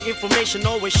Information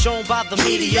always shown by the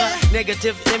media.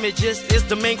 Negative images is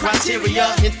the main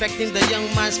criteria. Infecting the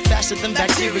young minds faster than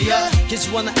bacteria. Kids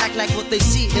wanna act like what they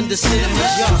see in the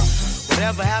cinemas, yeah.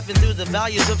 Whatever happened to the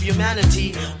values of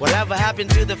humanity? Whatever happened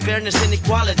to the fairness and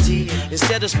equality?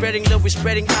 Instead of spreading love, we're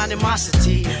spreading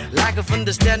animosity. Lack of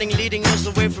understanding leading us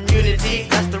away from unity.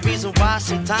 That's the reason why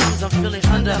sometimes I'm feeling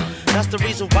under. That's the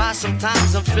reason why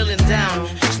sometimes I'm feeling down.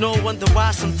 It's no wonder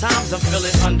why sometimes I'm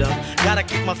feeling under. Gotta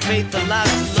keep my faith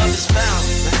alive till love is found.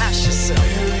 Now ask yourself,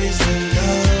 where is the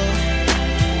love?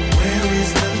 Where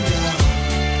is the love?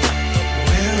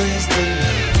 Where is the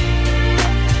love?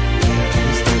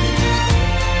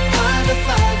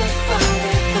 Father,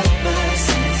 Father, help us,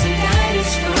 send some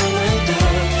guidance from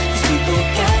above. These people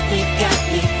got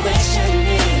me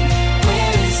questioning,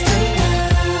 where is the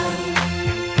love?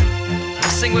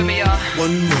 Sing with me, y'all.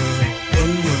 One word,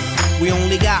 we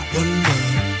only got one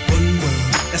word,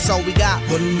 that's all we got.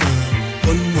 One word,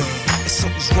 and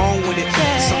something's wrong with it,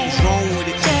 something's wrong with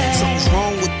it, something's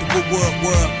wrong with the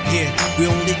world, yeah. We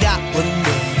only got one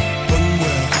word,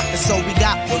 that's all we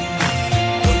got. One word.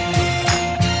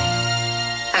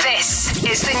 This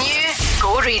is the new Go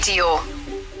Radio.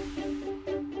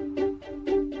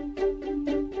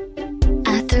 I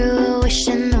threw a wish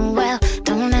in the well.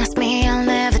 Don't ask me, I'll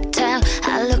never tell.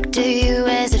 I looked at you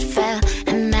as it fell,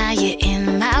 and now you're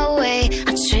in my way.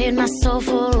 I trade my soul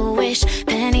for a wish,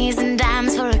 pennies and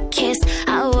dimes for a kiss.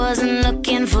 I wasn't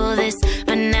looking for this,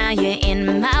 but now you're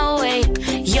in my way.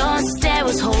 Your stare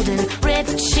was holding,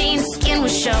 ripped jeans, skin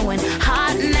was showing.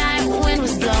 Hot night, wind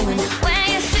was blowing. Where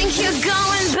you think you're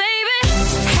going, baby?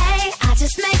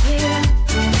 Just met you,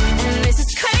 and this is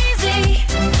crazy,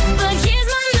 but here's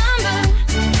my number,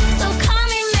 so call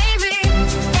me maybe.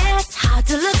 It's hard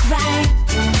to look right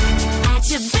at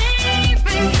you, baby,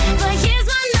 but here's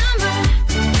my number,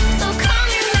 so call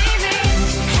me maybe.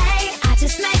 Hey, I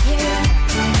just met you,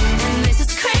 and this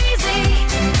is crazy,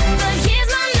 but here's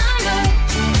my number,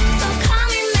 so call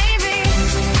me maybe.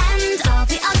 And all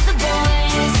the other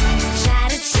boys try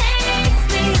to chase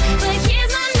me, but here's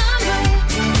my number.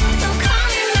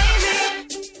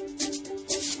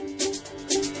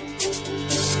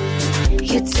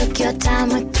 You took your time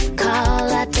with the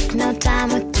call, I took no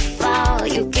time with the fall.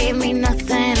 You gave me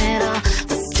nothing at all,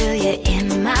 but still you're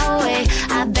in my way.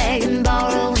 I beg and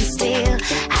borrow and steal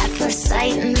at first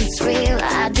sight, and it's real.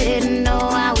 I didn't know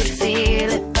I would feel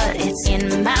it, but it's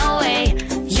in my way.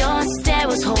 Your stare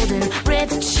was holding,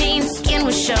 ripped jeans, skin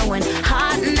was showing.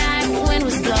 Hot night, wind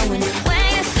was blowing. Where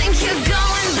you think you're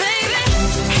going, baby?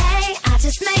 Hey, I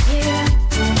just met you,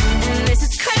 and this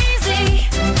is crazy,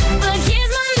 but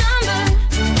here's my number,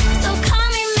 so call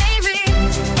me maybe.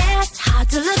 It's hard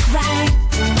to look right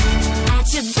at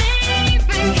you, baby,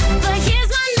 but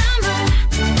here's my number,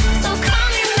 so call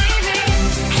me maybe.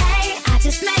 Hey, I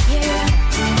just met you,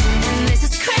 and this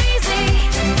is crazy,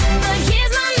 but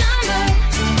here's my number,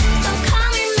 so call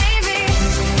me maybe.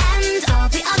 And all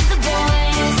the other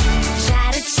boys try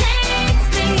to chase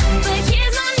me, but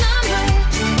here's my number,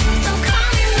 so call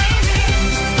me maybe.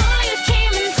 Before you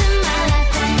came into my life,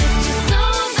 I missed you so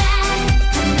bad,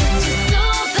 I missed you so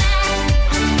bad,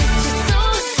 I missed you so,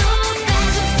 so bad.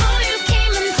 Before you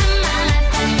came into my life,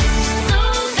 I missed you so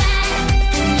bad,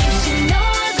 and you should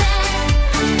know that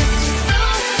I missed you so,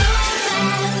 so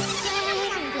bad.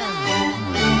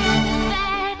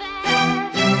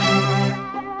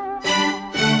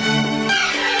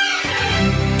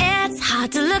 It's hard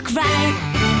to look right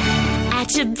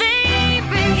at you,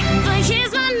 baby, but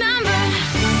here's my number,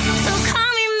 so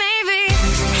call me maybe.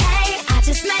 Hey, I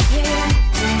just met you,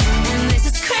 and this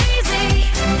is crazy,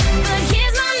 but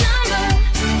here's my number,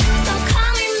 so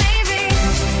call me maybe.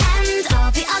 And all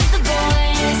the other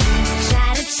boys try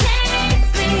to chase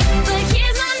me, but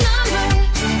here's my number,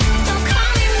 so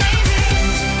call me maybe.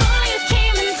 Before you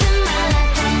came into my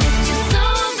life, I missed you so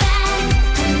bad,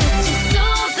 I missed you so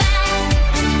bad,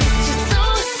 I missed you so,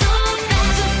 so bad.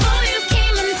 Before you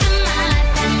came into my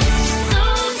life, I missed you so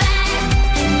bad,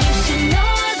 and you should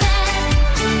know that,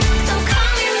 so call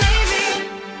me maybe.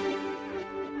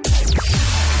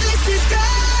 This is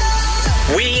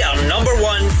good. We are number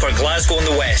one for Glasgow and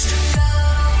the West.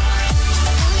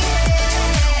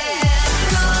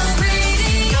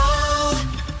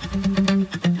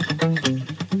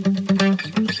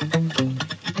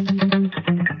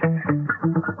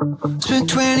 Spent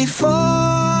 24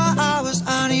 hours,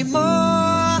 I need more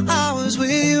hours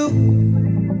with you.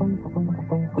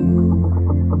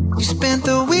 You spent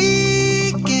the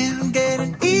weekend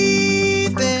getting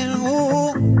even.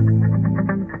 Ooh.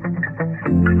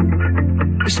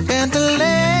 We spent the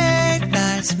late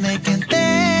nights making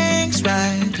things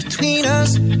right between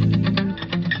us.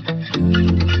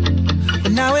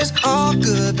 it's all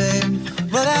good, babe.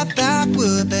 Roll that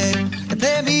backward, babe, and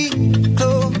play me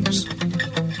close.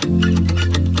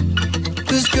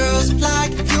 Cause girls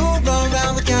like you run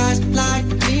around with guys like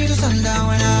me till sundown.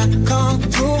 When I come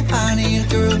through, I need a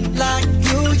girl like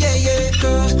you, yeah, yeah.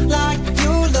 Girls like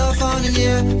you love fun and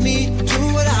yeah, me do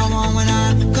what I want. When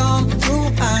I come through,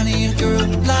 I need a girl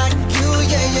like you,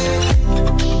 yeah, yeah.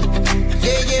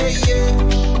 Yeah, yeah, yeah.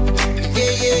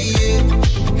 Yeah, yeah, yeah.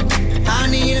 I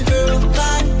need a girl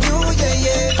like you, yeah,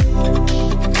 yeah.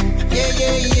 Yeah,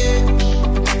 yeah, yeah.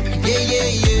 Yeah, yeah,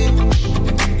 yeah.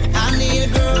 I need a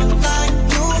girl like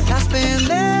you. I spent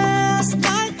last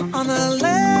night on the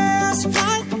last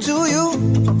flight to you.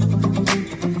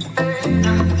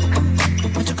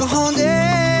 I took a whole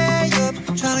day up,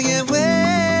 trying to get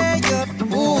way up.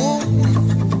 Ooh.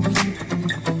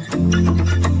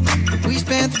 We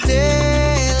spent the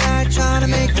daylight trying to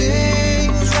make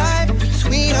things right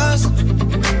between us.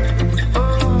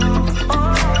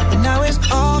 And now it's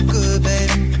all good,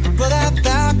 baby. Roll that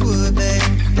backward, baby,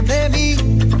 and play me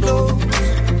close.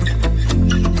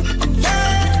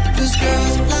 Cause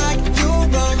girls like you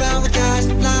run around with guys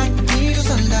like me till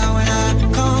sundown. When I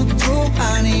come through,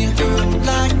 I need a girl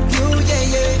like you, yeah,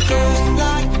 yeah. Girls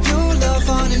like you love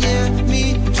fun and yeah, me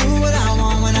do what I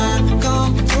want. When I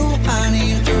come through, I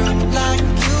need a girl like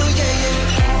you, yeah, yeah.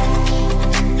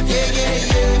 Yeah, yeah,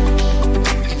 yeah.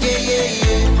 Yeah, yeah,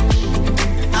 yeah.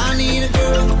 I need a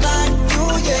girl like you,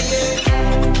 yeah, yeah.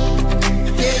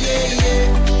 Yeah, yeah, yeah.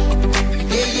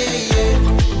 Yeah, yeah, yeah.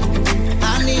 I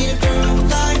need a girl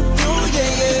like you,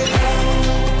 yeah, yeah.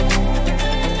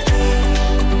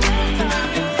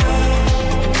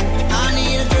 I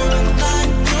need a girl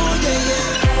like you, yeah, yeah.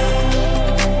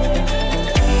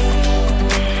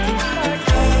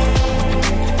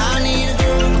 I need a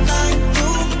girl like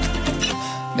you.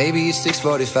 Maybe it's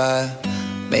 6:45.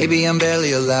 Maybe I'm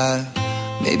barely alive.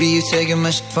 Maybe you taking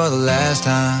my shit for the last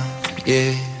time.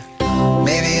 Yeah.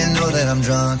 Maybe I know that I'm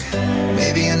drunk.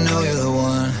 Maybe I know you're the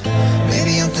one.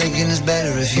 Maybe I'm thinking it's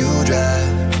better if you drive.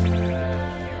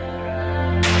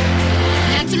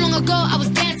 Not too long ago, I was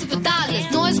dancing for dollars.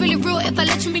 No, it's really real if I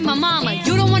let you be my mama.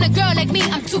 You don't want a girl like me,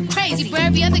 I'm too crazy. Where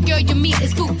every other girl you meet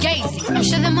is too gazy. I'm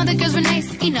sure them other girls were nice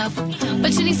enough,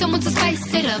 but you need someone to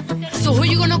spice it up. So who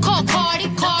you gonna call? Cardi,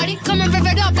 Cardi. Come and rev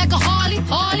it up like a Harley,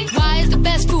 Harley. Why is the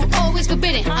best food always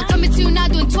forbidden? I'm coming to you now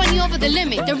doing 20 over the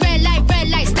limit. The red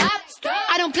light, stop.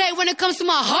 I don't play when it comes to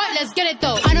my heart, let's get it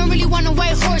though. I don't really want a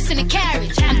white horse in a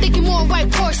carriage. I'm thinking more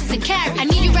white horses and carriage. I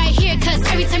need you right here, cause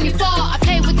every time you fall, I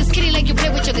play with this kitty like you play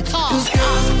with your guitar. Cause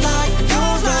girls like you,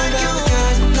 like you,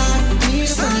 guys like me,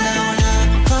 sundown. When I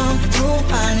come through,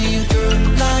 I need a girl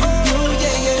like you,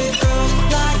 yeah, yeah. Girls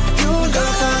like you,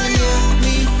 love fun, yeah,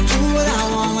 me do what I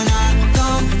want. When I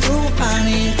come through, I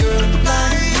need a girl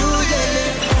like you, yeah,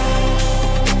 yeah.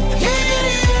 Yeah, yeah,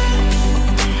 yeah.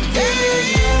 Yeah, yeah,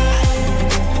 yeah.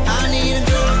 I need a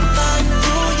girl like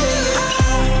you, yeah, yeah.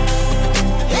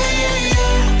 Yeah, yeah,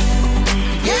 yeah.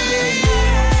 Yeah, yeah, yeah.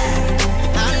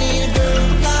 I need a girl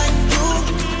like you.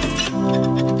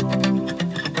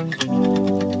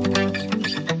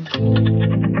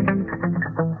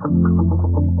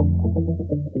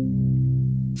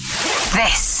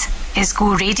 This is Go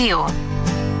Radio.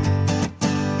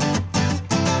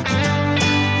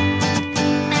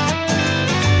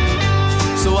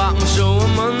 So at my show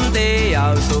on Monday,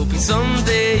 I was hoping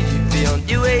someday you'd be on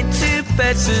your way to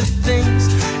better things.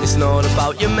 It's not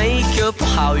about your makeup or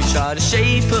how you try to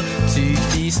shape up to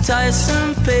these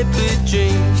tiresome paper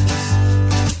dreams.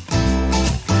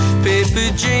 Paper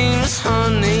dreams,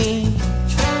 honey.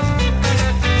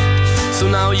 So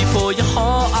now you pour your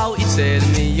heart out, you're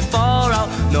telling me you're far out,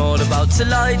 not about to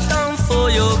lie down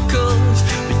for your cause.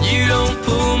 But you don't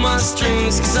pull my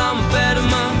strings, cause I'm a better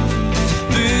man,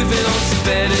 moving on to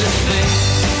better things.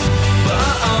 But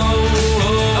I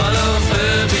love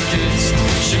her because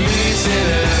she moves in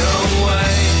her own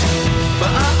way.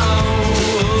 But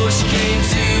she came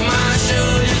to my show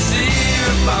just to hear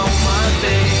about my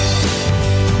day.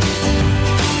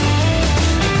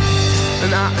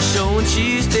 And at a show on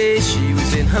Tuesday, she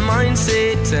was in her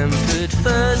mindset, tempered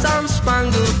furs and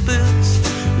spangled boots.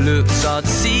 Looks are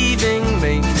deceiving,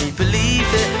 make me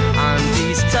believe it, and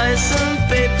these tiresome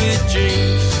paper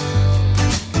dreams.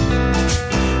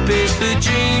 Paper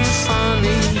dreams,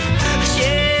 honey,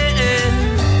 yeah.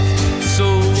 So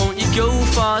won't you go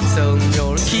far, tell them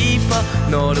you're a keeper,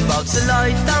 not about to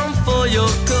lie down for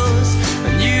your cause.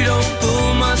 And you don't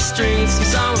pull my strings,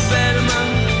 cause I'm a better man,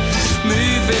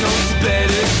 moving on to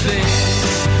better things.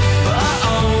 But I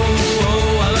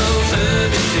love her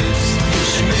because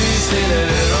she moves in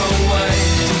her own way.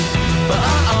 But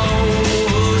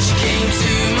she came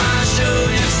to my show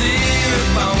just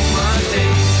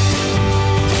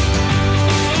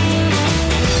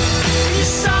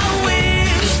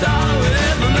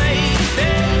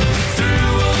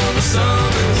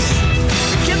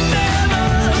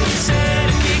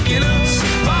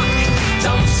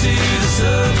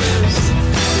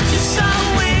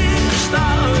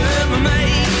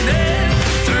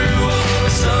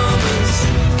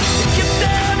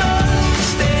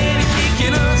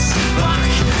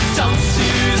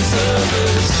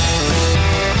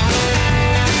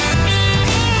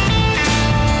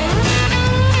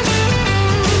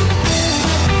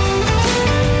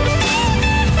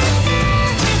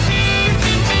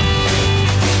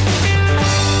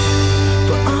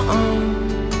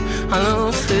I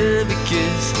love her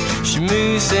because she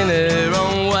moves in her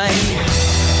own way.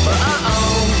 But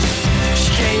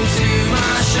she came to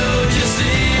my show just to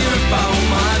hear about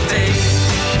my day.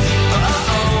 But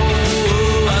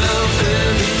I love her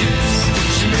because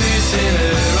she moves in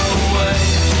her own way.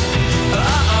 But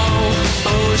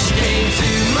she came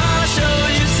to my show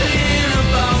just to hear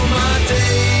about my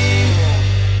day.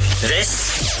 This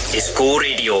is Go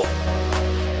Radio.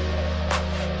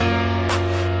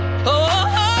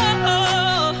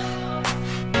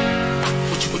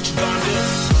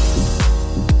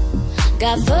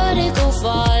 Got vertigo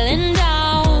falling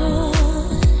down,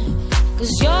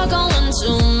 'cause you're going to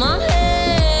my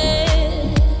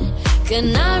head.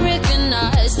 Can I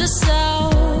recognize the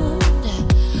sound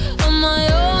of my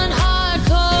own heart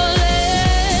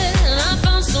calling? And I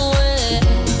found somewhere,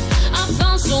 I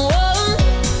found someone,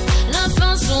 and I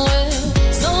found somewhere,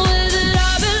 somewhere that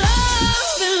I belong,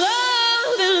 belong,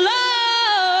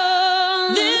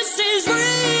 belong. This is real.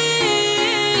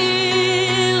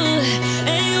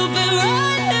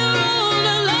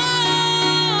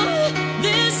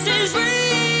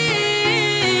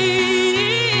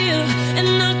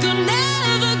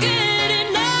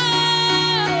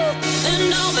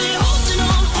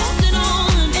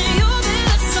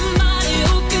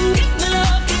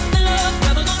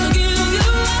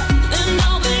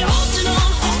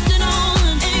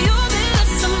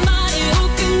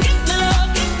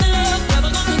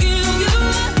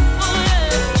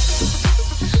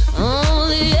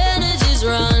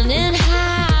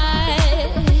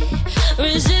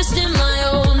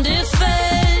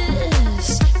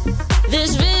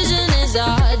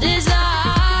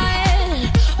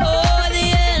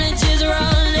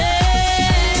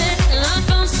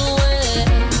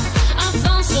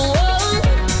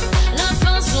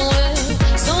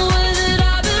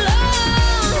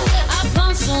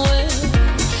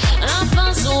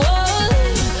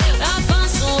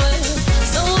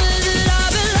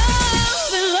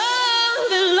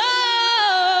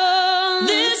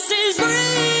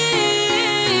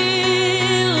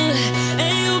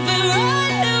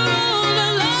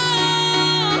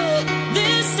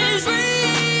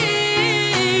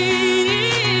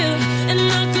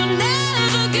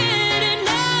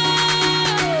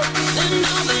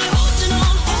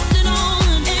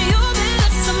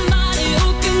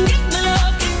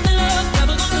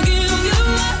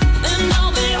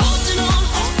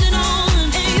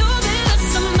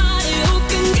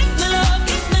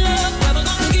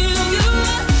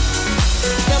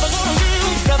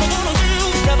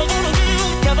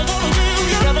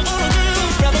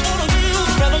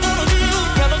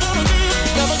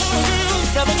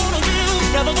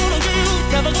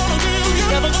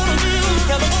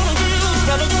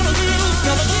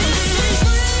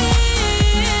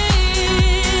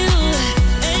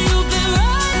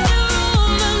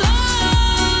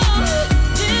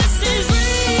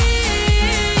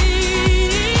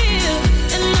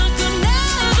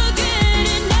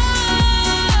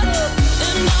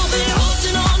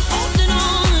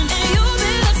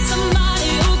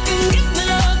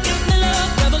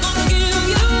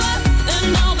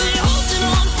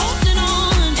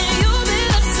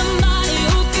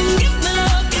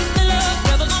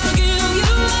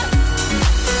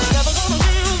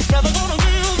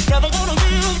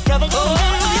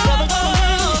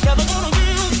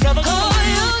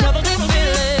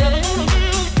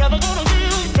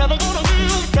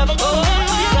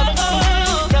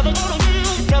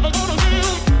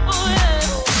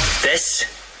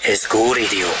 is Go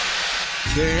Radio.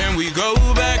 Can we go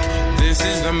back? This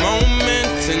is the moment.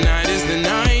 Tonight is the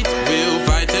night. We'll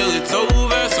fight till it's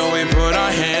over. So we put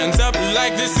our hands up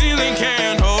like the ceiling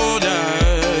can't hold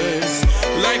us.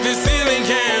 Like the ceiling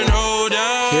can't hold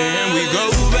us. Can we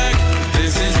go back?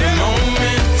 This is the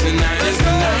moment. Tonight is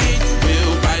the night.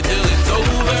 We'll fight till it's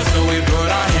over. So we put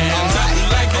our hands up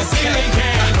like the ceiling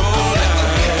can't hold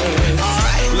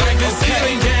us. Like the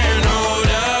ceiling can't hold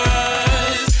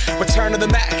us. Return to the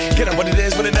Mac. Get up what it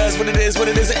is, what it does, what it is, what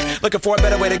it isn't. Looking for a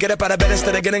better way to get up out of bed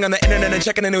instead of getting on the internet and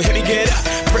checking a new hit. Me get up,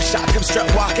 first shot, come strut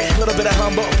walking. A little bit of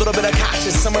humble, a little bit of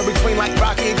cautious. Somewhere between like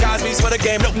Rocky and Cosby's for the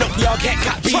game. Nope, nope, y'all can't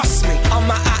copy. Trust me, on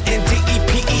my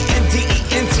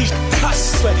INDEPENDENT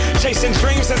hustling. Chasing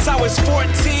dreams since I was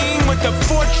 14 with the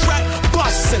 4-track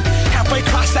bustin'. Halfway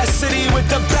across that city with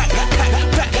the back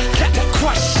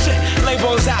question.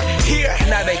 Labels out here,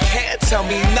 now they can't tell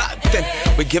me nothing.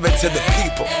 We give it to the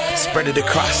people, spread it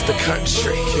across the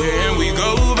country. Can we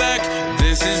go back?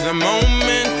 This is the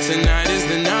moment. Tonight is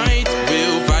the night.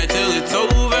 We'll fight till it's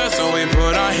over. So we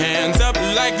put our hands up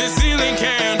like the ceiling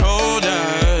can't hold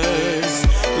us.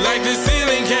 Like the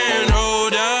ceiling can't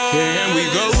hold us. Can we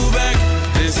go back?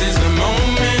 This is the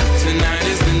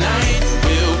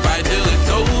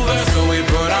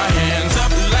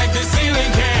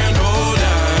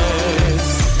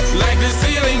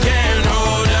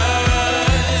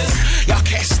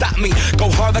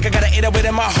like I got an 808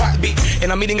 in my heartbeat.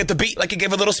 And I'm eating at the beat like it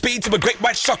gave a little speed to a great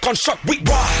white shark on shark week.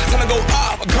 Raw, time to go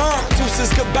off, gone.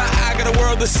 Deuces goodbye, I got a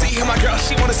world to see. And my girl,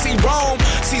 she wanna see Rome.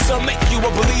 Caesar make you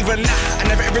a believer. Nah, I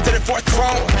never ever did it for a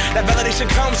throne. That validation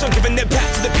comes from giving it back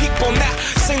to the people. Now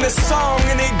sing this song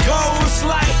and it goes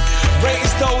like,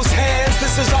 raise those hands,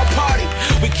 this is our party.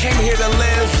 We came here to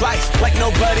live life like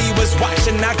nobody was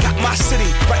watching. I got my city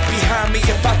right behind me.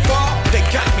 If I fall, they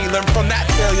got me. Learn from that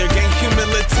failure, gain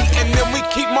humility, and then we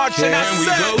keep marching. Can we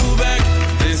go back?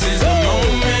 This is the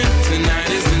moment. Tonight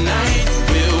is the night.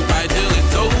 We'll fight till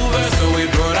it's over. So we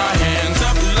put our hands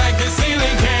up like the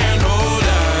ceiling can't hold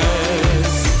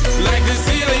us. Like the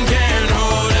ceiling can't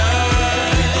hold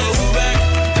us. Go back.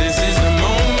 This is the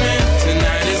moment.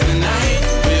 Tonight is the night.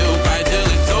 We'll fight till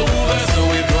it's over. So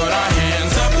we put our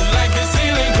hands up like the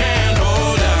ceiling can't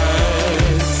hold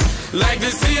us. Like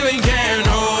the ceiling can't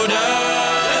hold us.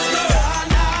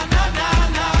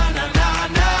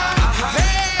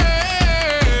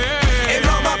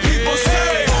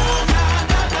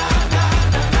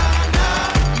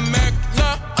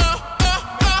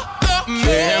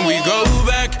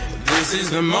 This is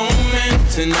the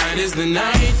moment, tonight is the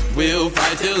night. We'll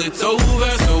fight till it's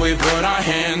over. So we put our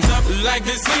hands up like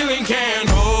the ceiling can't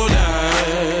hold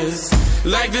us.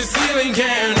 Like the ceiling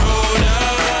can't hold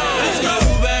us. Let's go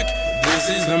back. This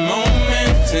is the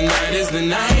moment, tonight is the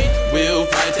night. We'll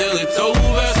fight till it's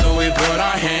over. So we put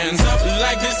our hands up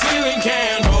like the ceiling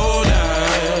can't hold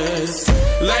us.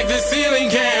 Like the ceiling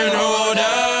can't hold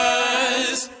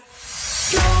us.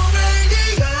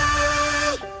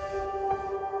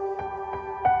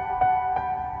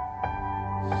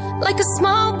 Like a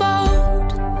small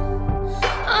boat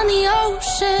on the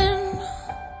ocean,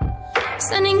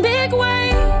 sending big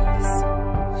waves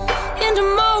into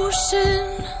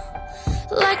motion.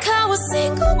 Like how a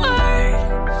single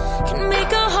word can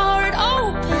make a heart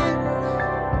open.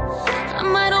 I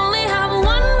might only have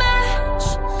one match,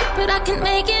 but I can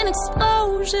make an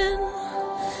explosion.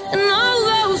 And all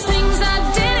those things I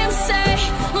didn't say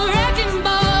were wrecking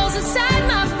balls inside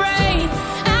my brain.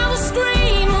 I will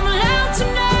scream loud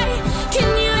tonight. Can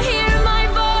you hear my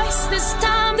voice this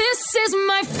time? This is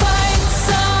my fight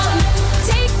song.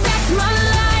 Take back my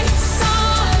life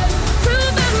song.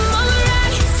 Prove I'm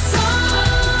alright song.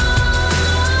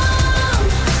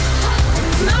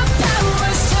 My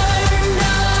power's turned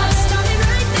on. Starting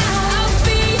right now. I'll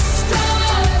be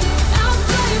strong. I'll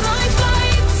play my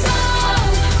fight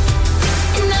song.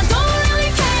 And I don't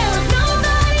really care if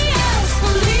nobody else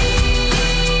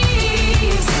believes,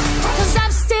 'cause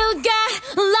I've still got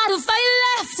a lot of fight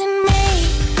left in me.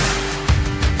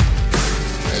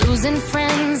 Losing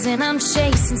friends and I'm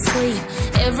chasing sleep.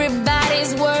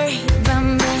 Everybody's worried about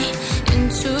me. In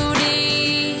too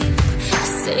deep. I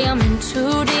say I'm in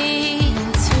too deep.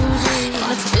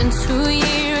 And it's been 2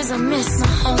 years, I miss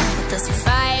my home, but there's a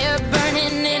fire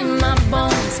burning in my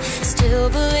bones. Still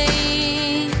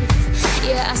believe,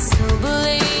 yeah, I still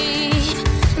believe.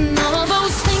 And all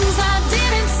those things I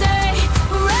didn't say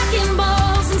were wrecking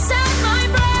balls inside my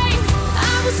brain.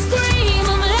 I will scream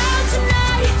loud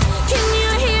tonight. Can you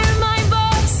hear my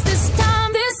voice this time?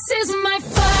 This is my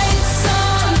fight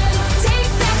song.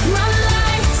 Take back my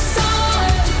life song.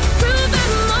 Prove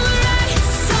I'm alright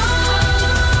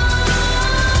song.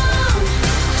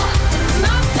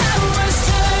 My power's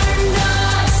turned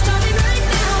on. Starting right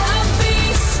now. I'll be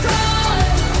strong.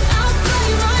 I'll play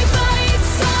my fight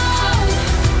song.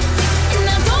 And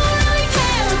I don't really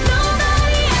care if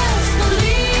nobody else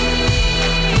believes,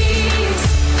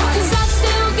 'cause I've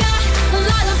still got a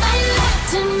lot of fight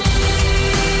left in me.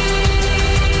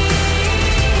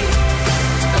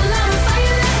 A lot of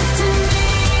fight left in me.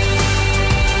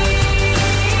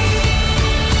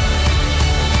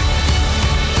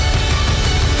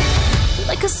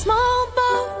 Like a small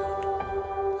boat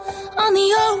on the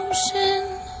ocean,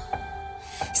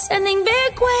 sending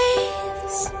big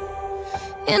waves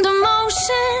into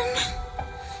motion.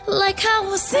 Like how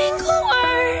a single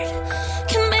word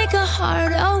can make a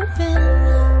heart open.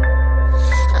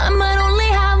 I might only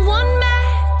have one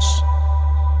match,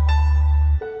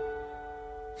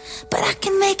 but I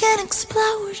can make an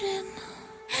explosion.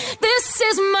 This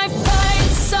is my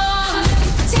fight song.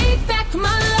 Take back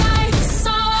my life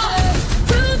song.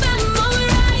 Prove I'm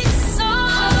alright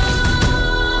song.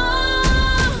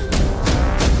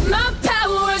 My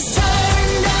power's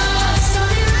turned on.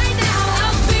 Starting right now.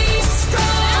 I'll be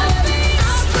strong.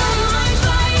 I'll play my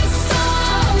fight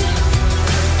song.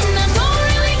 And I don't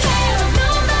really care if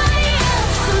nobody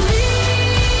else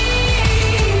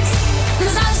believes,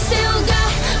 'cause I've still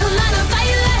got a lot of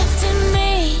fight left in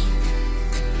me.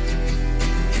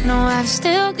 No, I've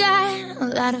still got a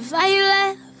lot of fight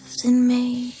left losing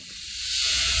me.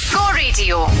 Go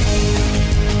Radio.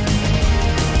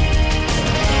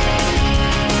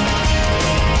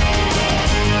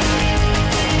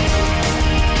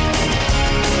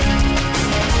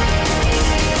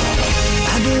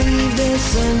 I believe the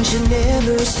sun should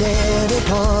never set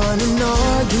upon an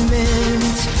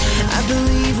argument. I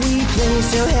believe we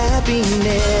place our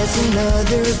happiness in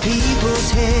other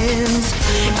people's hands.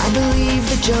 I believe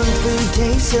the junk food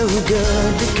tastes so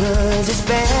good because it's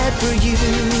bad for you.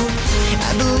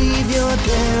 I believe your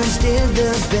parents did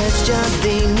the best job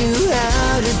they knew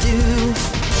how to do.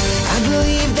 I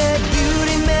believe that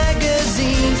beauty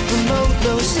magazines promote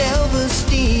low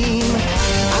self-esteem.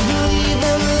 I believe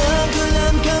I'm loved when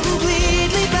I'm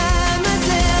completely by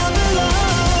myself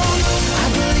alone. I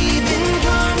believe in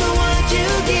karma, what you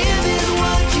give is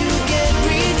what you get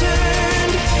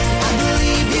returned. I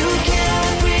believe you can't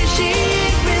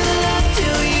appreciate real love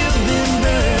till you've been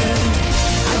burned.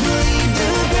 I believe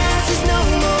the grass is no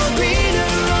more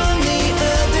greener on the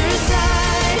other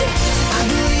side. I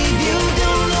believe you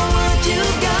don't know what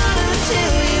you've got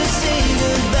until you say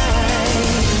goodbye.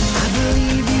 I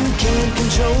believe you can't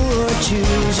control or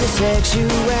choose your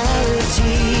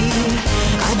sexuality.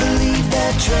 I believe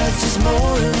that trust is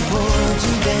more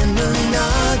important than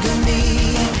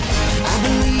monogamy. I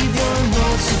believe your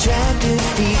most attractive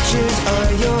features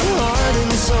are your heart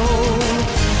and soul.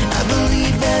 I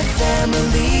believe that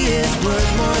family is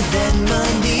worth more than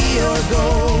money or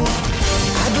gold.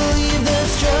 I believe the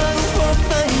struggle for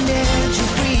financial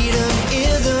freedom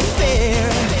is unfair.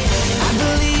 I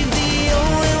believe the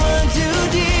only ones who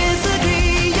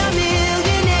disagree are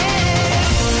millionaires.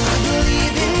 I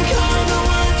believe in karma,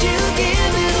 what you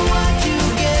give is what you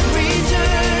get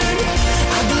returned.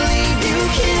 I believe you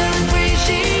can't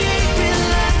appreciate real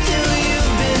life till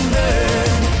you've been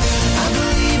burned. I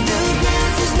believe the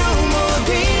grass is no more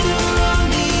greener on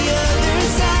the other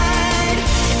side.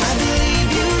 I believe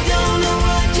you don't know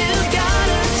what you've got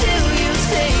until you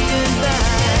say goodbye.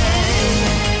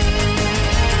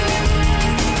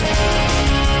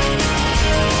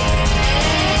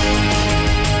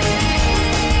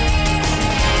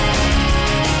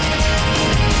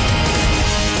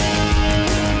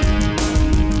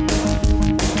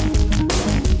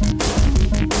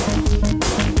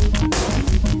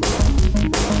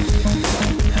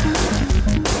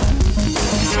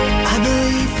 I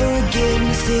believe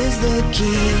forgiveness is the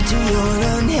key to your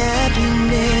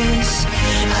unhappiness.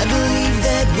 I believe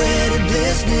that wedded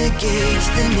bliss negates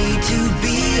the need to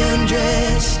be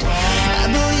undressed. I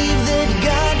believe that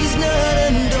God does not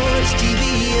endorse TV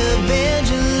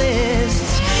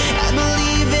evangelists. I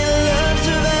believe in love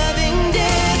surviving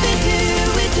death into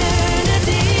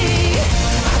eternity.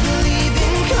 I believe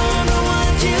in karma,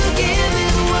 what you give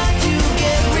is what you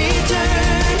get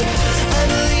returned. I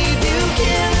believe you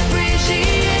can't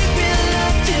appreciate real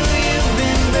love till you've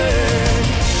been burned.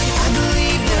 I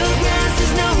believe the grass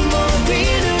is no more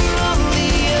greener on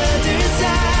the other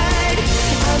side.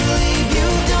 I believe you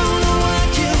don't know what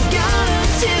you've got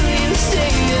until you say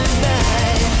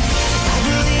goodbye. I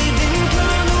believe in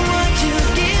karma, what you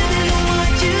give is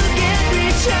what you get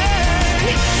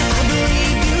returned. I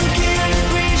believe you can't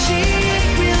appreciate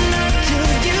real love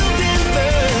till you've been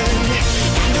burned.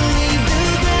 I believe the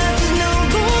grass is no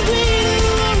more greener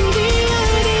on the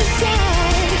other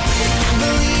side. I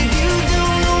believe you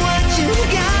don't know what you've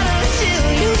got until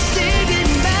you say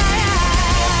goodbye.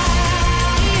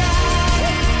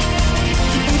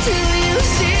 Until you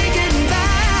say goodbye.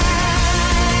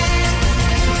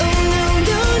 Oh no,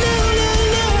 no, no, no,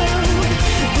 no.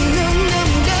 No, no,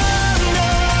 no, no.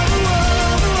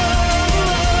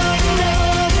 No,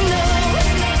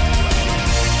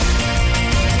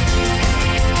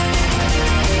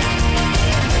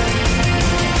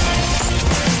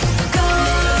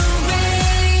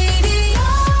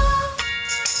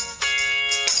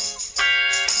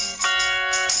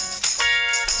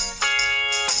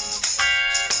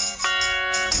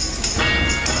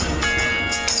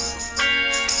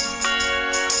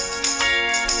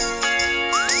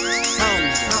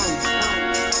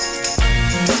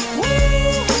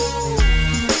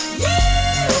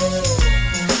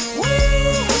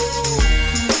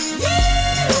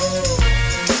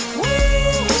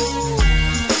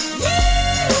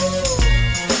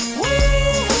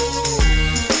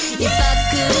 If I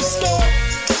could escape,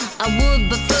 I would,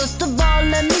 but first of all,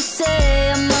 let me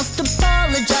say I must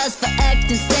apologize for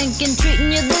acting stinking,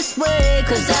 treating you this way.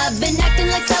 Cause I've been acting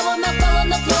like sour milk all on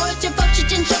the floor. It's your fault, you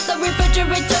didn't shut the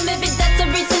refrigerator. Maybe that's the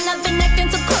reason I've been acting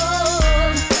so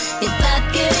cold. If I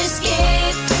could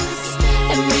escape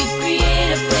and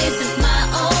recreate a place that's my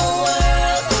own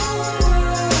world,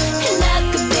 and I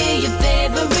could be your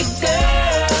favorite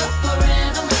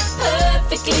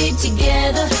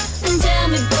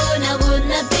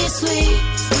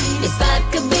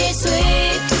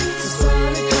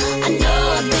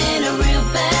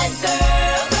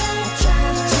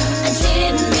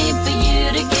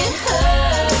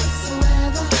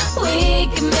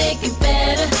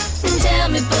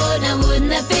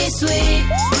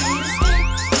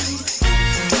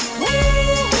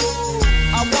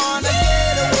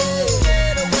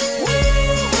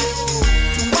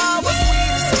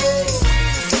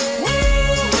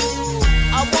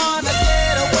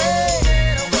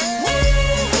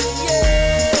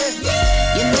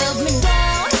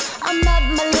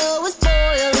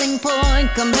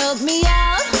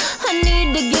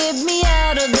to get me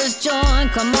out of this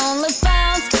joint. Come on, let's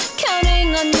bounce.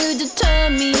 Counting on you to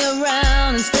turn me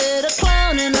around. Instead of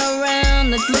clowning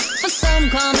around, let's look for some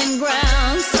common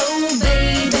ground. So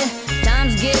baby,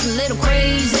 time's getting a little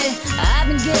crazy. I've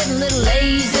been getting a little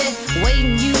lazy,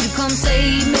 waiting you to come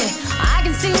save me. I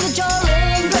can see that you're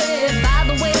angry by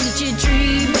the way that you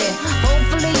treat me.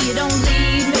 Hopefully you don't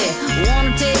leave me.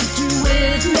 Wanna take you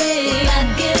with me. I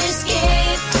could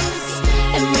escape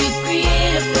and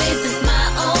recreate a place that's my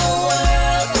own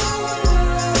world,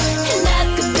 and I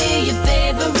could be your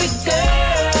favorite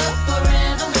girl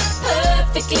forever,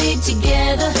 perfectly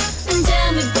together. And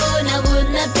tell me, boy, now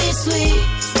wouldn't that be sweet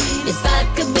if I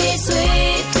could be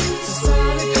sweet?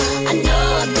 I know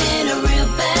I've been a real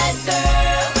bad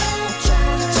girl.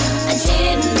 I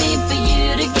didn't mean for you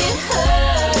to get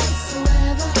hurt.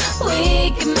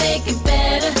 We can make it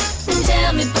better. And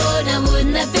tell me, boy, now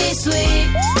wouldn't that be sweet?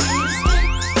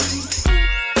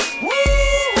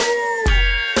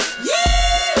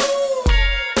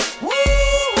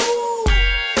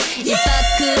 If I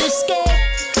could escape,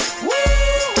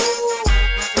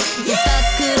 if I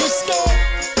could escape,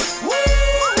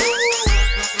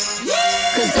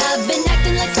 'cause I've been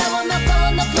acting like sour milk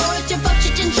on the floor at your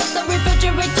oxygen. Shut the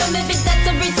refrigerator, maybe that's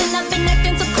the reason I've been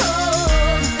acting so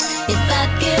cold. If I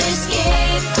could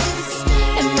escape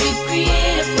and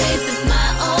recreate a place that's my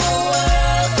own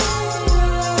world,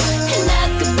 and I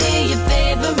could be your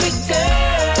favorite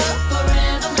girl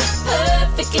forever,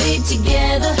 perfectly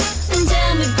together. And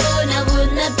tell me, boy, now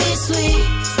wouldn't that be sweet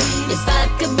if I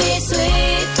could be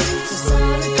sweet?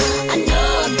 I know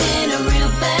I've been a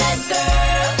real bad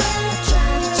girl.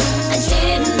 I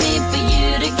didn't mean for you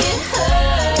to get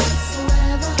hurt.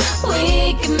 We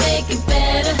can make it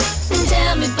better. And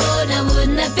tell me, boy, now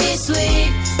wouldn't that be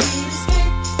sweet?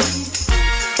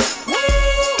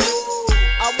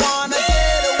 I wanna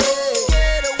get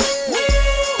away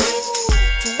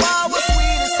to our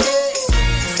sweet escape.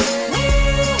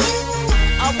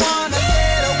 I wanna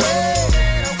get away,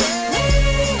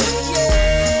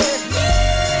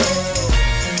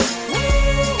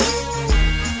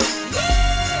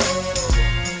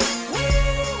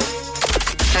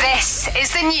 This is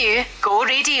the new Go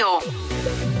Radio.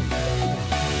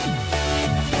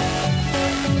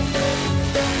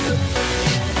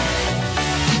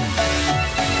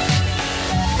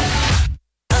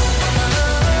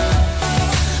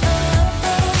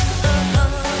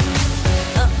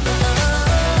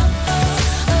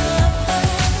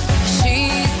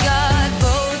 She's got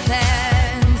both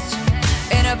hands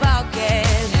in her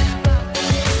pocket,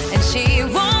 and she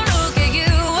won't look at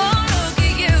you, won't look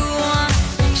at you.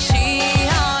 She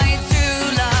hides true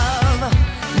love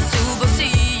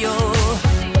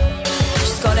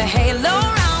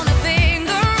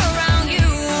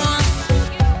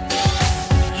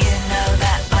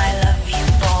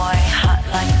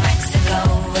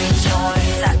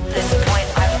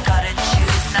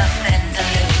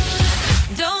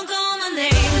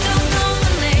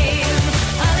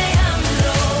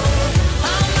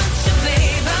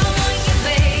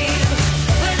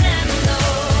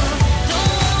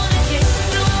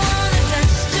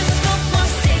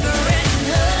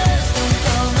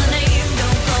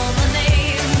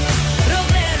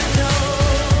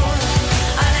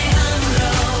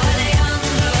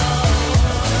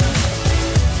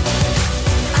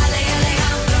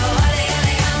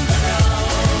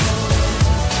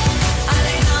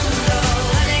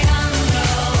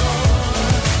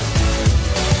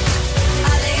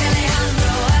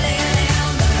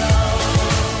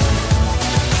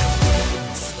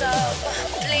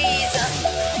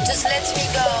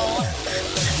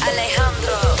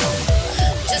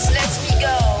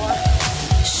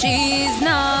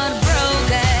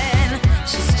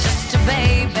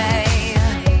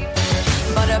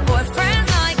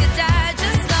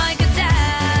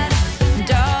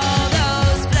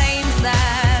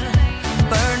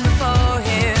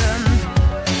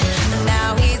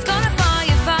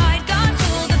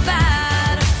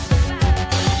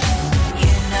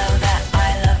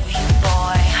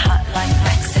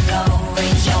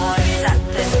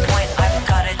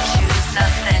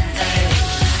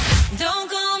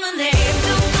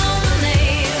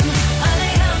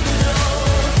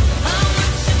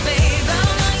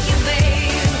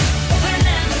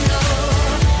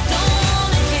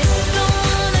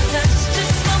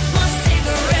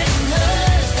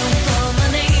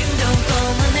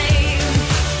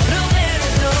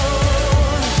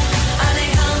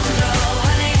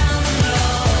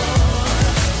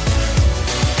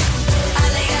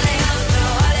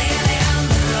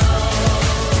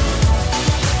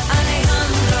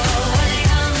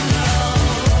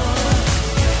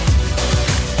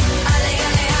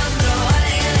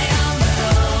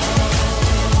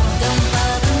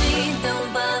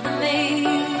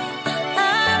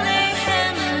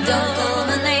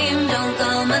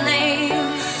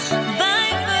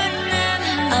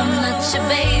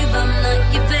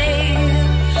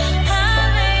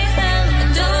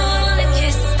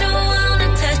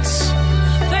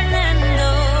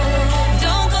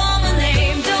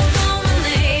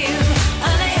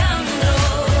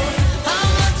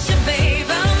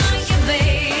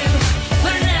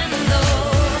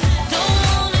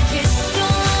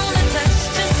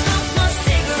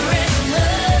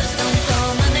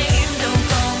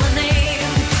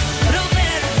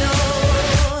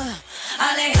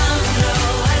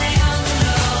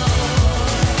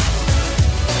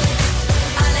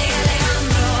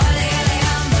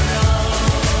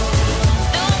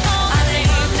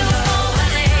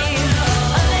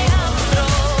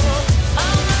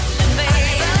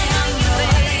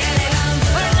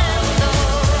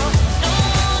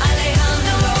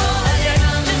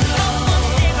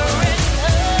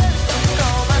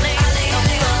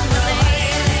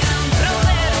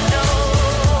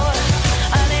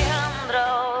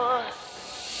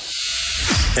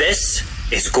This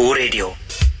is Go Radio.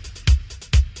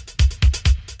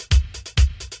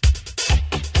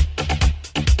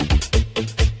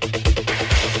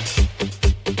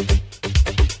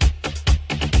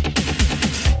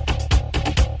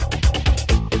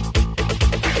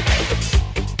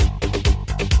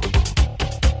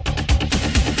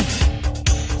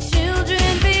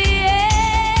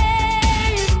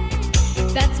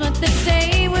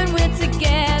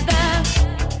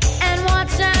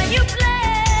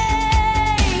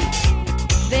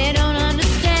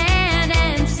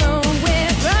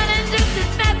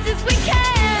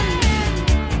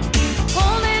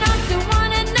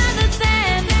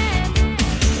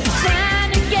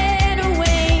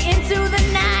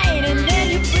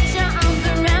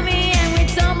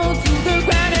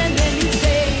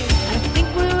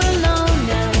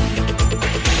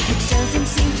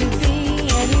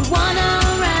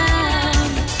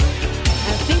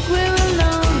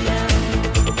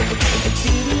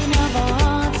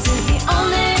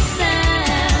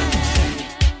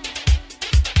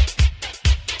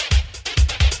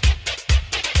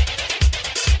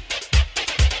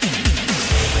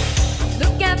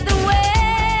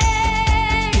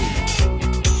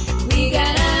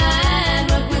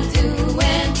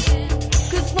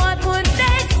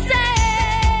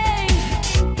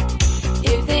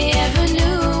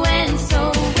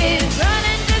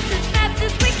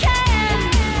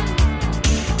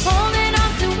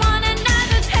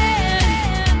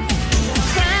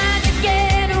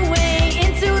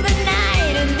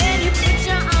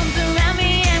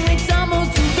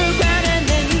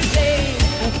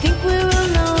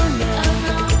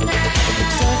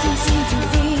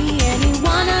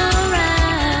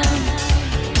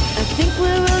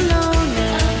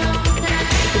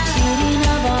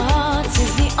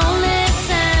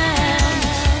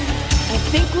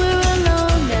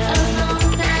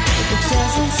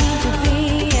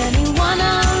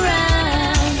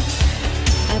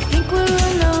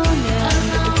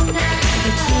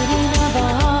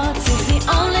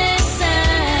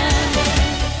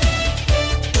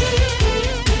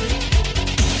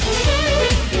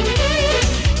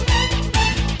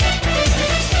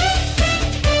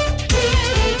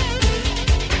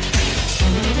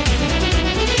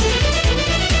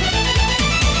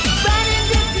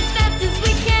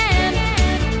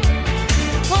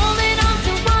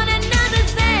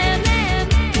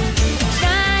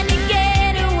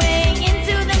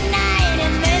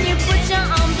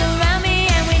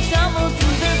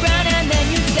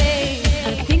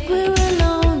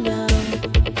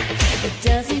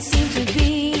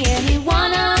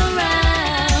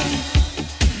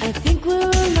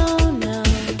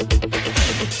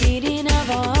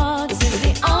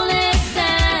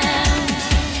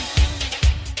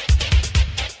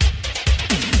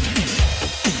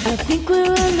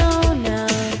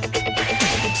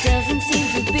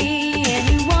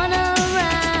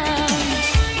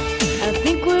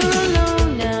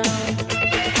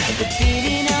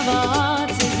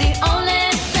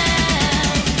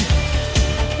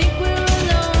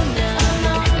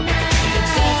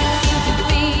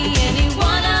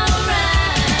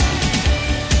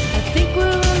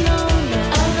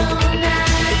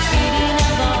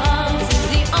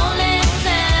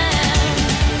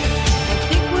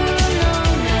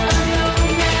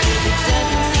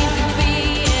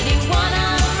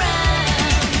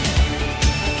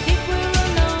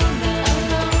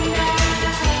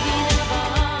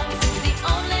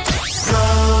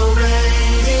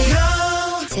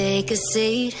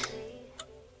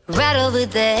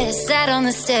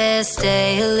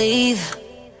 Stay or leave.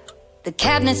 The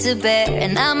cabinets are bare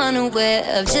and I'm unaware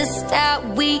of just how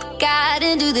we got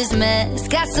into this mess.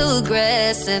 Got so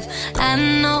aggressive. I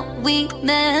know we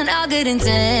meant all good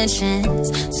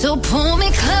intentions. So pull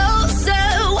me closer.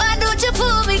 Why don't you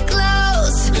pull me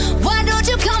close? Why don't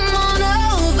you come on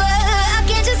over? I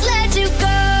can't just let you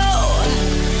go.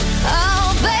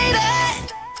 Oh baby,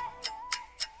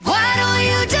 why don't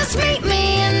you just meet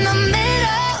me in the middle?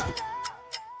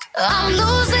 I'm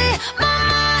losing my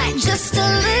mind just a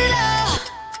little.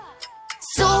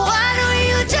 So why don't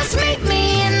you just meet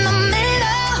me in the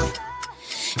middle?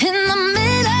 In the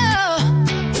middle.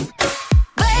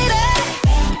 Baby,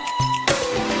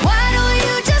 why don't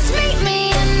you just meet me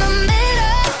in the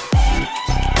middle?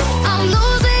 I'm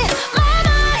losing my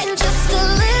mind just a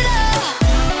little.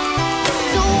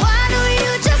 So why don't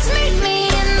you just meet me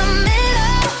in the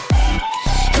middle?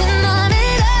 In the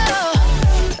middle.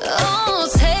 Oh,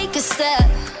 take a step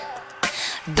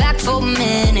back for a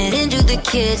minute into the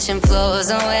kitchen, floors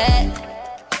are wet.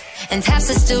 and taps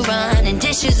are still running,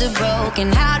 dishes are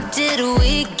broken. How did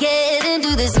we get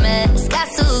into this mess? Got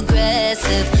so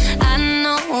aggressive. I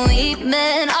know we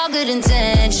meant all good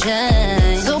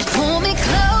intentions. So pull me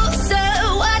closer.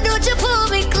 Why don't you pull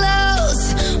me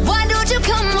close? Why don't you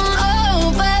come on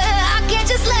over? I can't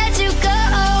just let you go.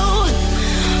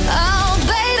 Oh,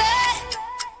 baby.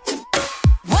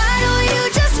 Why don't you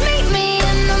just meet me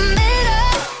in the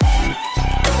middle?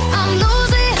 I'm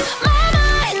losing my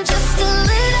mind just a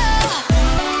little.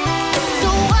 So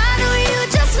why don't you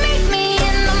just meet me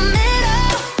in the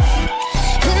middle?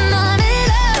 In the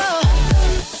middle.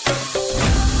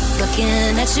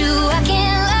 Looking at you, I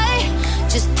can't lie.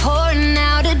 Just pouring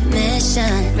out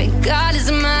admission, regardless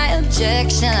of my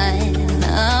objection.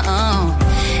 Oh,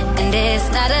 and it's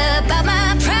not about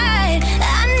my pride.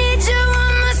 I need you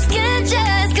on my skin,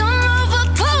 just come over,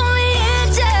 pull me in,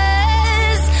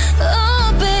 just.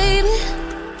 Oh, baby,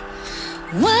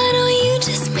 why don't you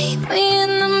just meet me in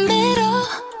the middle?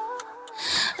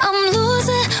 I'm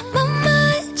losing my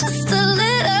mind just a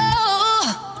little.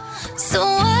 So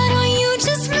why don't you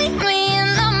just meet me in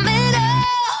the middle?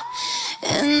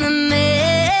 In the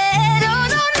middle,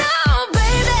 no, no,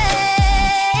 baby.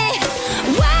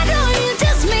 Why don't you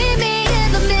just meet me in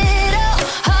the middle?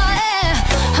 Oh, yeah.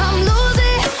 I'm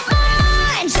losing my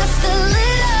mind just a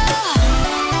little.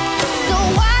 So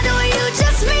why don't you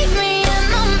just meet me in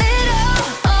the middle?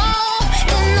 Oh,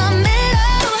 in the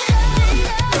middle,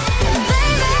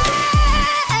 baby.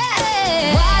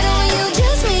 Why don't you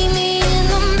just meet me in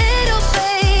the middle,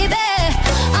 baby?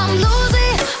 I'm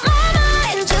losing my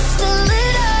mind just a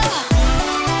little.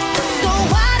 So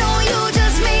why don't you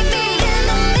just meet me in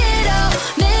the middle,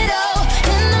 middle,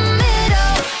 in the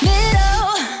middle, middle?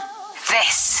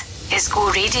 This is Go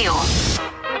Radio.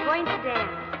 We're going to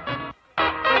dance.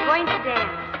 We're going to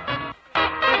dance.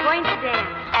 We're going to dance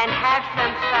and have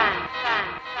some fun.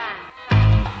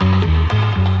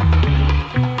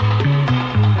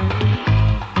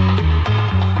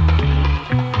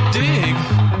 Dig.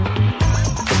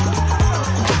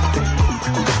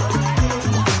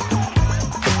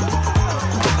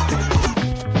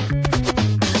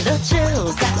 The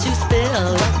chills that you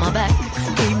spill up my back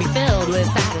keep me filled with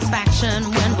satisfaction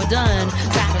when we're done.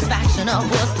 Satisfaction of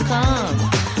what's to come.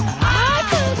 I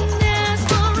couldn't ask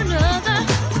for another.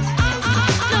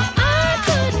 No, I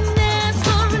couldn't ask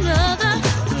for another.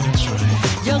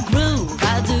 Your groove, I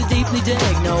do deeply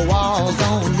dig. No walls,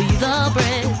 only the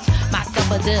bridge. My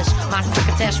supper dish, my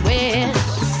crocketesh wish.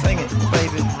 Sing it,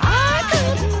 baby. I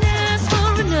couldn't ask for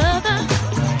another.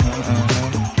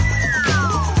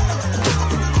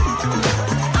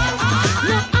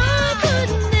 No, I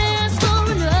couldn't ask for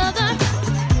another.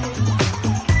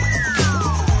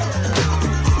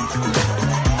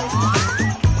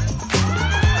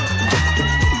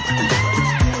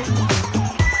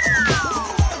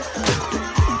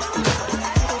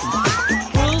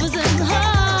 Groove is in the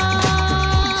heart.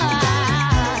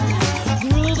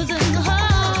 Groove is in the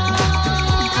heart.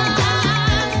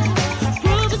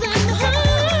 Groove is in the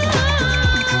heart.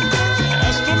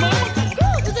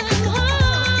 Groove is in the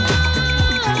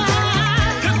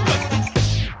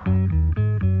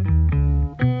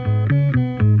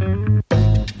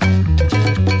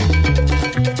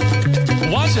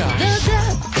Watch out. The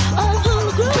depth of who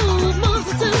the groove moves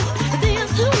us to. The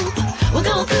end hoop we'll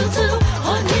go through to.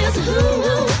 What is a who?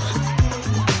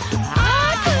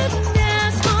 I couldn't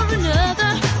ask for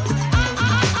another.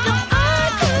 No, I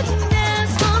couldn't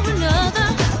ask for another.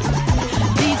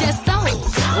 DJ Soul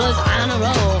was on a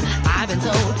roll. I've been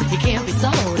told he can't be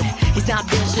sold. He's not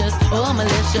vicious or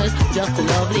malicious, just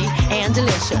lovely and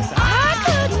delicious. I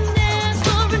couldn't ask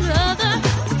for another.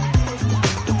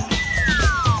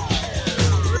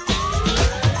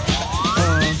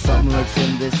 Something lurks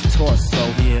in this torso.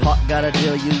 Heart got a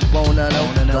deal you wanna know.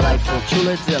 Delightful,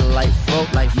 truly delightful.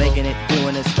 Making it,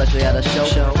 doing it, especially at a show.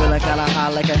 Feeling kinda high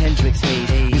like a Hendrix haze.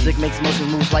 Music makes motion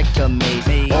moves like a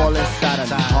maze. All inside of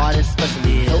me, heart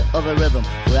especially. Hilt of the rhythm,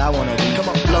 where I wanna be. Come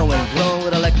on, flowing, glowing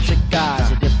with electric eyes.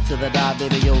 You dip to the dive,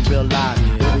 baby, you'll realize.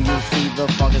 Baby, you'll see the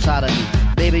funk inside of me.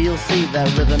 Baby, you'll see that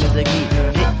rhythm is the key.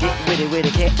 Get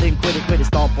witty, can't think quitty.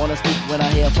 Stomp on the stoop when I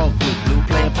hear funk blue.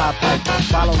 Playing pop pipe,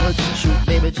 follow her to shoot.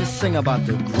 Baby, just sing about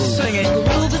the groove. Sing it.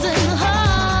 Groove is in the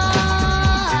heart.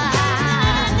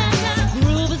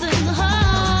 Groove is in the heart.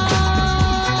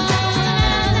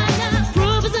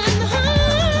 Groove is in the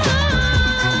heart.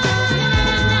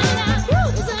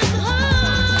 Groove is in the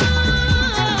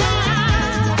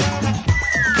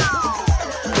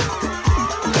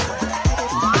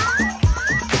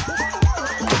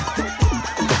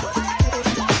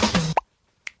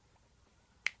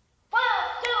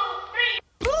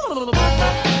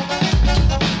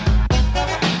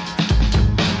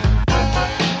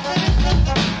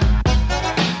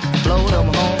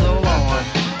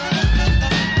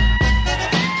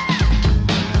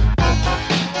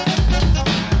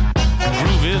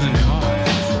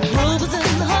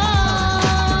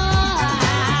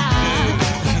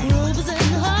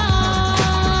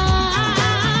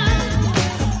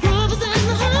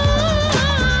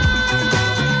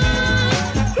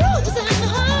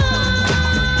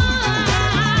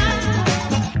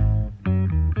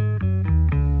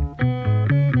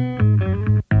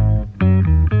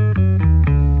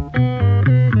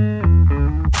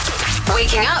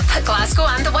Glasgow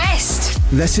and the West.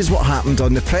 This is what happened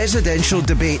on the presidential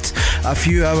debate a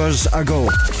few hours ago.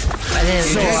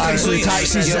 So the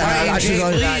taxis,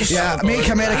 yeah, make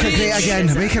America great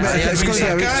again. Make America. It's going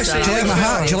to be. Do you like my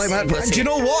hat? Do you like my hat? Do you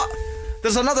know what?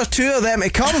 There's another 2 of them to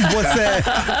come with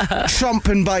Trump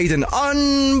and Biden.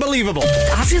 Unbelievable.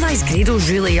 I've realised Grado's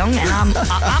really young and I'm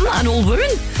like an old woman.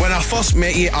 When I first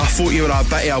met you, I thought you were a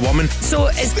bit of a woman. So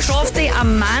is Crofty a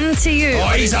man to you? Oh,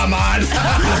 he's a man.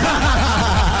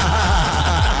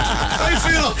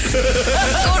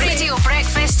 Go Radio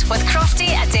Breakfast with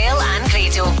Crofty, Adele and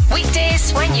Grado.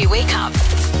 Weekdays when you wake up.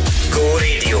 Go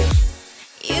Radio.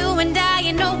 You and I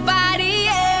and nobody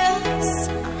else.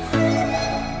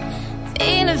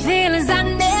 Feeling feelings I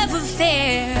never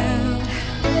felt.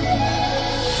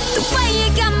 The way you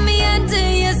got me under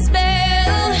your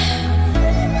spell.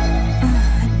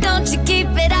 Don't you keep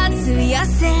it all to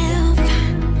yourself.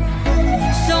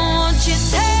 So won't you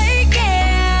take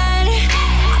it?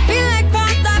 I feel like for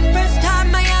the first time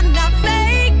I am not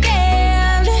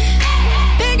faking.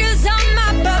 Fingers on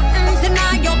my buttons and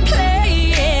now you're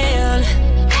playing.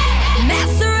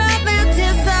 Master of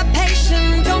anticipation.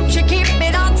 Don't you keep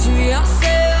it all to yourself.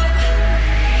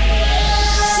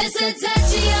 Just a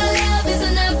touch of your love is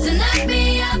enough to knock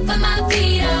me off of my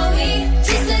feet, oh we.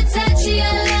 Just a touch of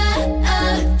your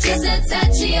love, just a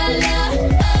touch of your love,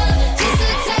 just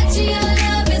a touch of your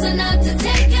love is enough to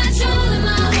take control of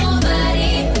my whole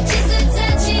body. Just a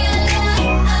touch of your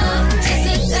love, just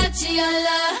a touch of your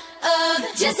love,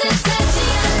 just a touch of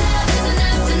your love is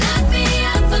enough to knock me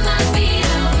off of my feet,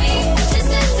 oh we.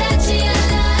 Just a touch of your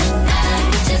love,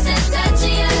 just a touch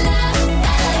of your love,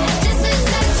 just a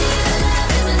touch of your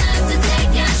love is enough to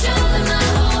take control of my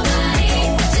whole body.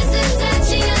 Just a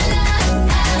touch of your love,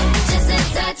 just a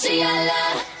touch of your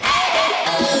love.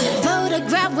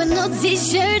 Photograph with no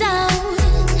t-shirt on.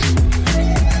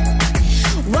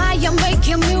 Why you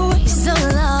making me wait so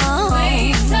long?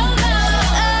 Wait so long.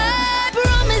 I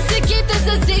promise to keep this a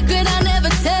secret I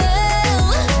never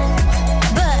tell.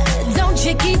 But don't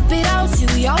you keep it all to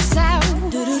yourself.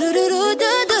 So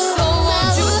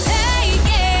won't you take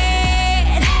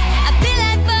it? I feel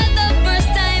like for the first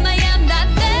time I am not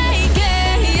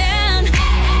faking.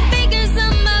 Fingers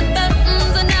on my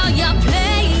buttons and now you're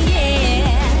playing.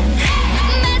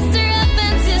 Master of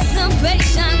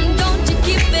anticipation. Don't you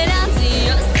keep it all to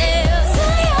yourself.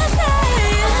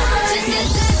 Just a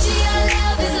touch of your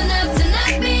love is enough to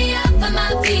knock me off of my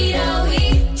feet, oh we.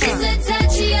 Just a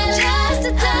touch of your love,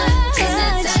 just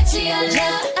a touch of your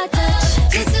love.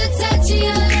 Just a touch of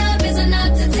your love is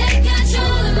enough to take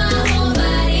control of my whole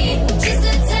body. Just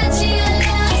a touch of your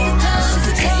love, just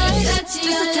a touch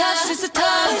of your love,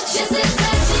 just a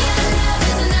touch of your love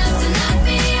is enough to knock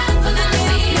me off of my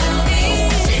feet, oh we.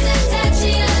 Just a touch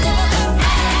of your love,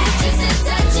 just a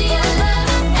touch of your love,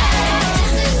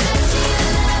 just a touch of your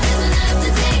love is enough to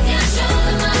take control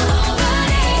of my whole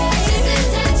body. Just a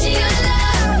touch of your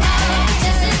love,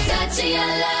 just a touch of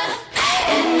your love.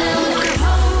 And now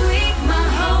my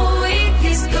whole week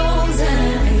is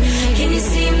golden. Can you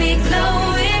see me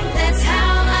glowing? That's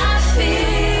how I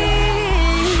feel.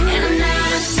 And I'm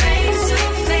not afraid to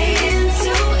fade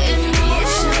into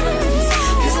emotions,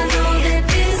 'cause I know that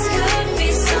this could be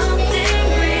something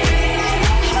real.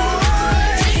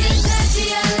 Just a touch of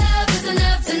your love is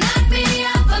enough to knock me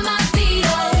off of my feet,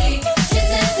 oh we.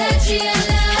 Just a touch of your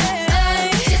love,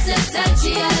 just a touch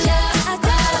of your love,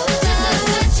 just a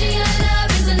touch of your love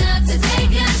is enough to take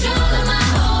control of my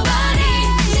whole body.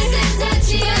 Just a touch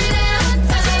of your love,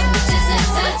 just a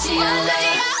touch of your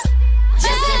love,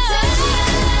 just a touch of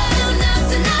your love is enough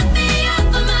to knock me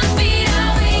off of my feet,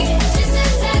 oh we. Just a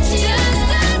touch of your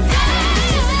love,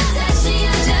 just a touch of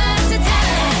your love,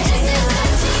 just a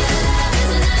touch of your love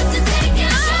is enough to take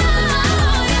control of my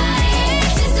whole body.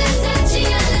 Just a touch of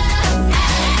your love,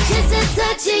 just a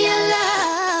touch of your love.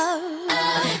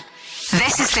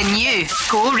 This is the new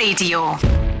Go Radio.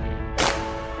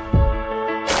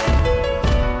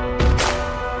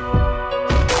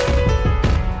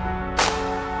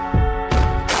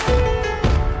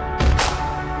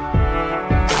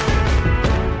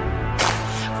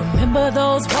 Remember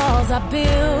those walls I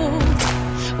built?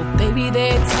 Well, baby,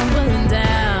 they're tumbling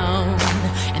down.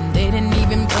 And they didn't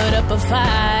even put up a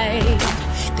fight.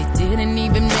 They didn't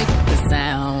even make a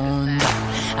sound.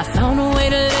 I found a way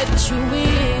to let you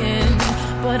in,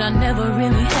 but I never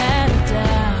really had a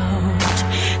doubt.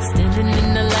 Standing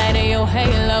in the light of your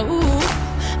halo,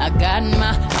 I got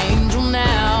my angel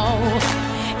now.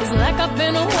 It's like I've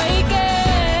been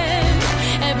awakened.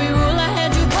 Every rule I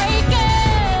had you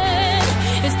breaking.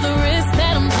 It's the risk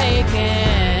that I'm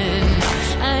taking.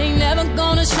 I ain't never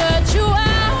gonna shut you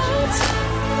out.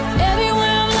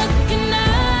 Everywhere I'm looking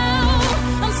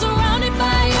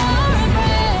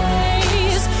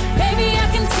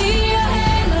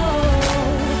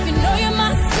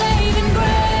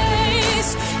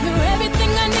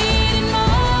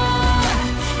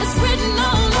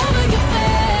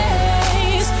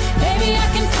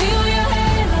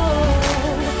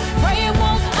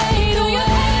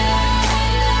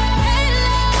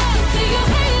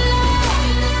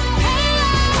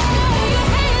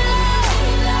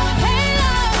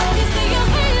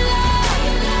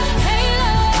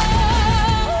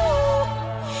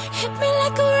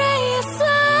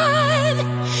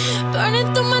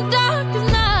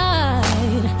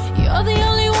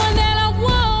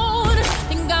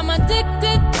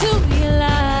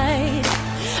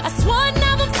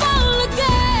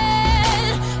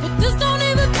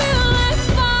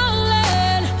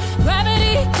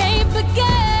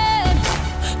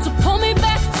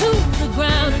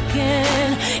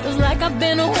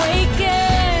been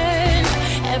awakened.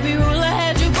 Every rule I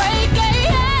had you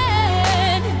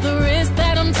breaking. The risk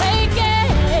that I'm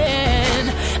taking,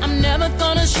 I'm never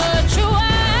gonna shut you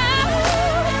out.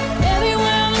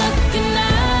 Everywhere I'm looking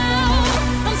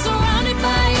now, I'm surrounded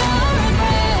by your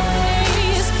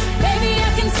embrace. Baby, I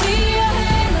can see your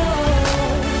halo.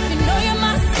 You know you're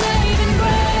my saving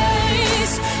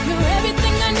grace. You're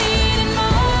everything I need and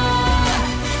more.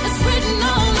 It's written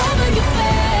all over your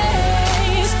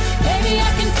face. Baby,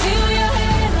 I can feel your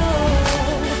halo.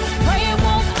 Pray it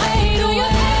won't fade. Oh,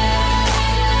 your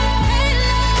halo.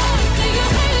 See your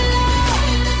halo.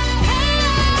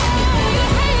 See your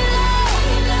halo.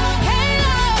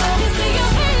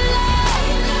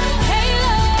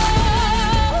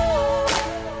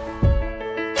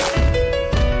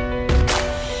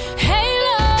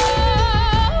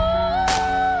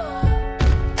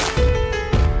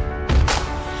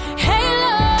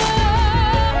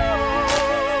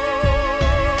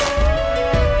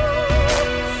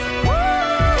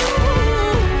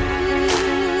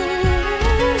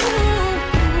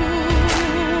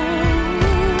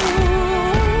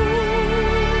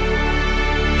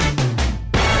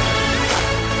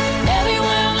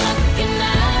 Everywhere I'm looking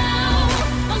now,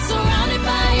 I'm surrounded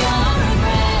by your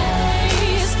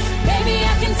embrace. Baby,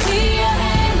 I can see your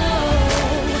halo.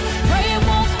 Pray it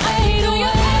won't fade. Oh,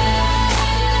 your halo.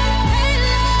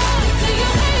 See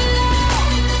your halo.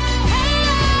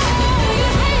 See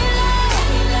your halo.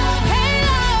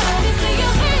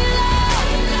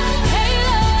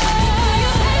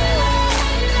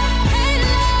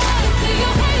 See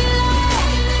your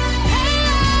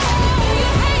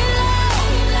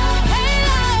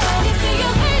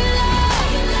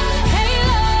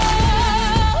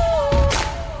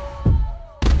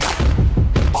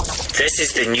This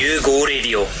is the new Go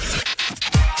Radio.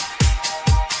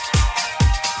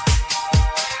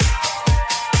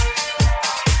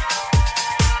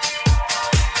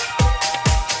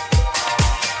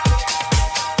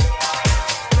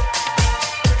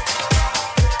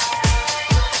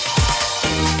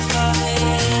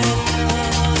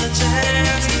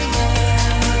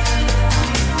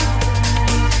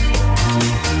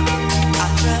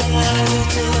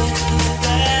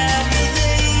 The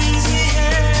things we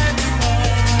had.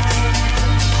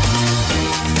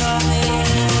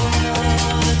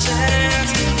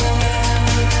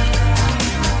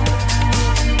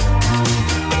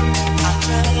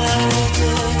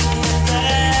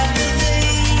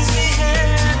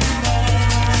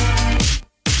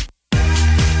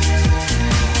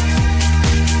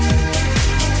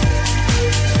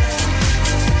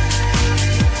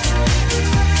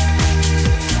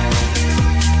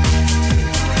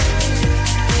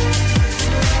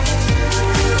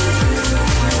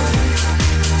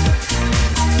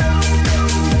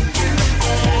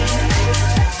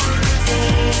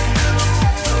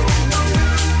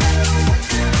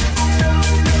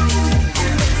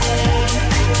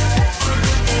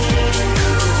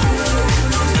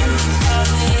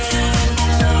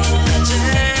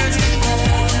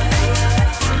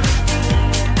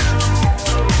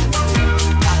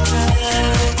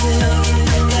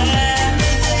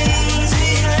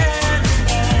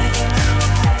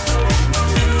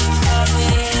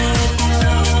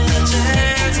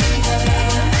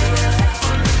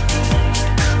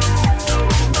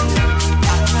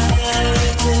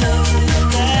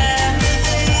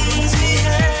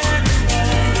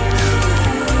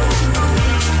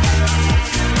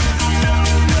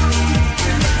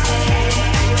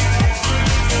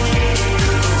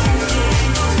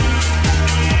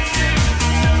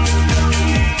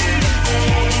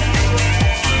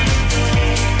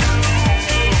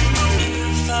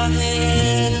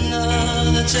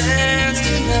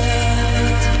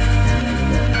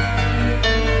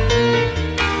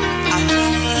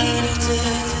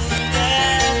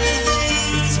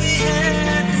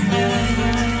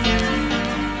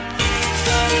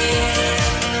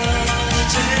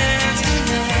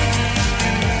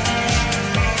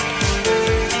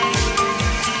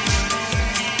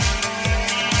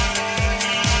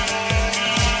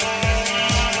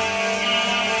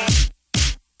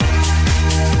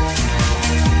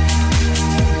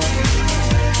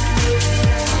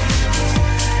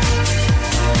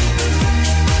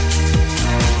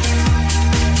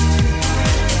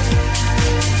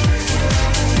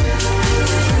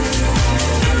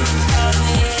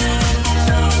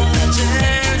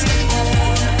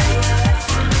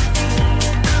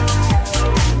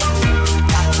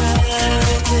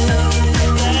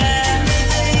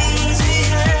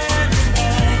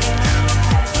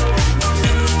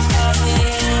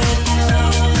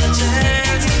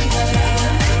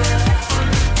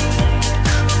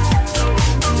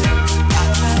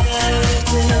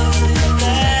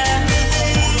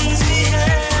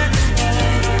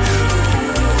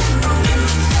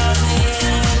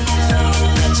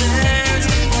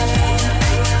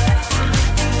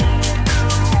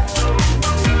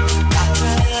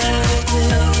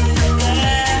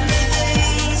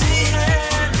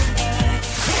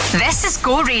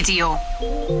 Radio.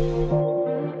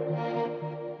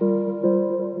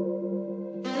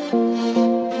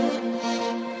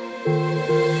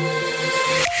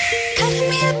 Cutting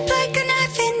me up like a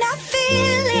knife and I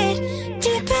feel it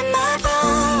deep in my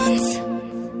bones.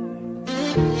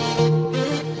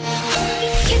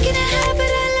 Kicking a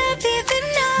habit I love even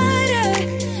harder.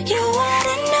 You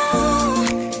wanna know?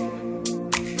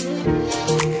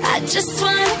 I just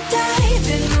wanna dive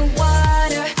in the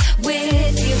water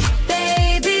with you,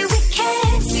 baby. We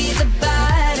can't see the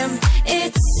bottom.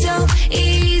 It's so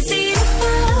easy to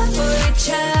fall for each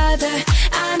other.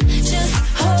 I'm just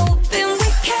hoping we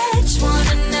catch one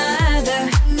another.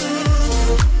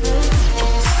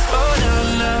 Oh, na,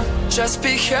 na, just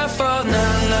be careful, na,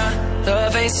 na.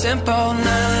 Love ain't simple,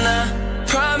 na, na.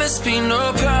 Promise me no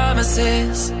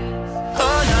promises.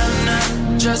 Oh, na, na,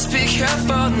 just be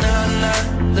careful, na, na.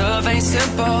 Love ain't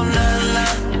simple, na, na.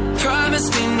 Promise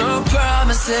me no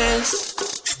promises.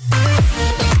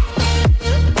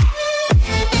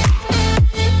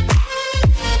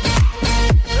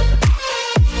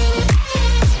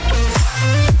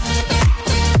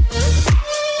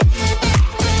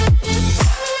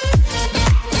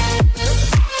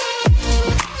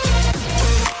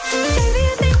 Baby,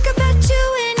 I think about you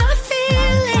and I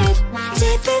feel it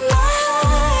deep in my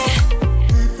heart.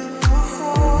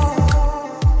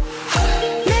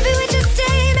 Maybe we just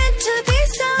ain't meant to be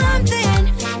something.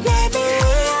 Maybe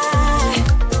we are.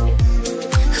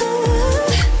 Ooh,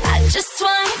 I just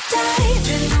wanna dive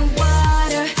in the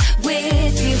water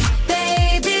with you,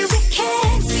 baby. We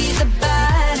can't see the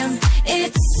bottom.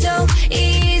 It's so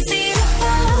easy to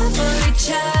fall for each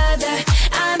other.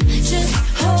 I'm just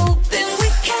hoping we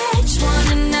catch one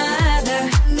another.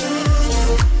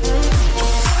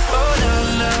 Oh, na,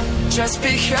 na, just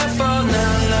be careful, na,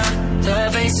 na.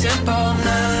 Love ain't simple,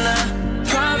 na, na.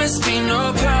 Promise me no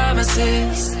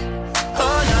promises.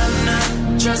 Oh, na, na,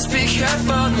 just be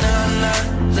careful, na, na.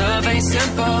 Love ain't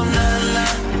simple, na, na.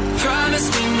 Promise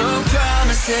me no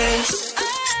promises.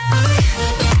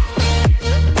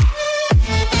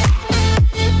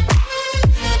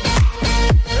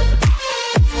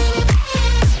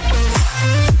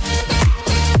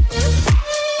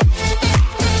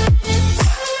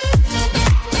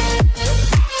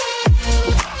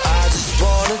 I just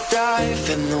wanna dive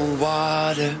in the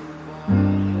water,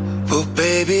 but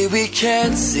baby we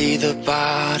can't see the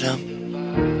bottom.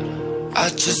 I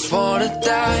just wanna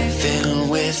dive in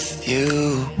with you.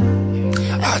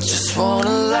 I just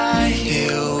wanna lie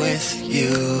here with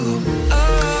you.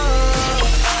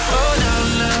 Oh, na,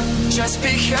 na, just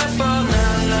be careful, na,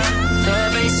 na.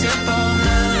 Love ain't simple,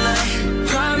 na, na.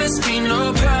 Promise me no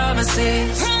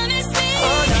promises.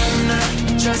 Oh, na, na,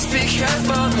 just be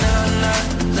careful, na, na.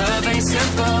 Love ain't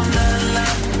simple, na, na.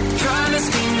 Promise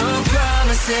me no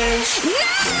promises.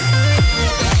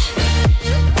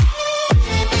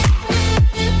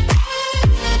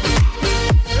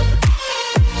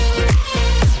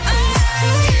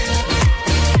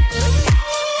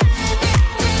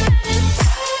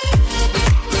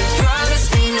 Promise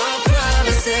me no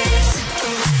promises.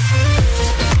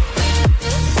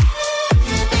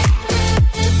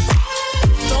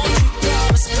 Don't you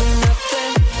promise me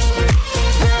nothing.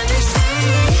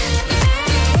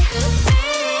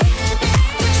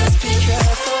 Just be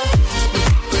careful.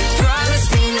 Promise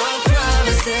me no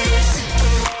promises.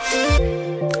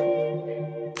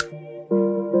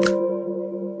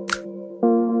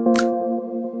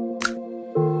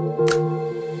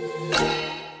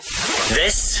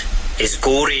 This is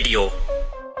Go Radio.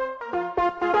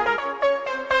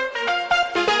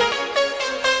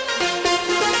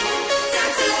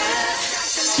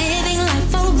 Living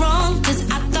life all wrong, 'cause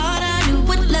I thought I knew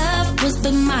what love was,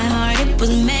 but my heart, it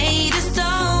was made of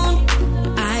stone.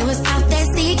 I was out there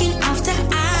seeking after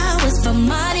hours for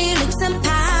money, looks and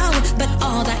power, but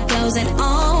all that goes and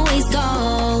always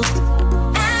gold.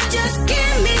 And just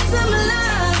give me some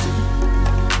love,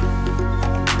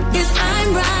 'cause I'm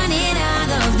running out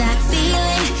of that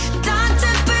feeling. Dark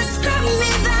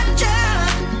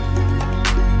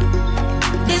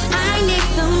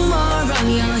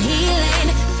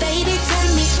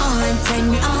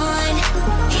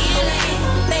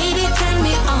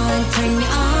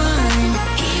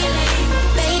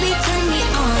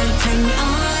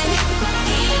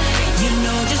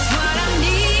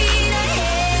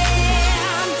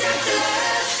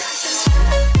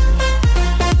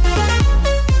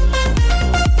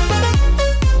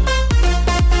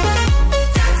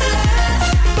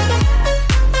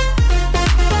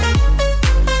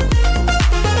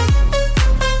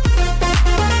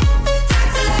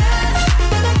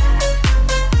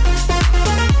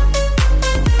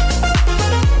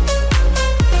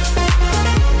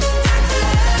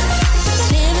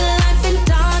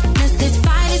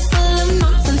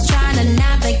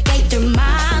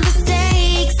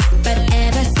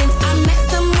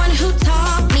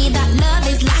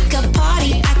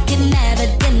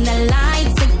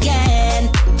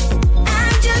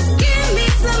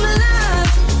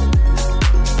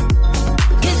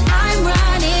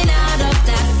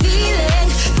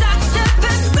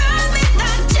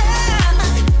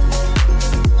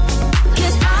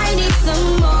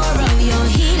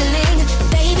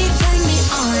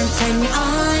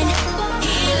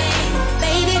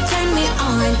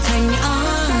turn me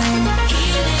on.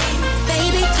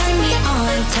 Baby, turn me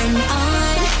on, turn me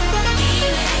on.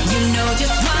 You know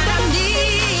just what I'm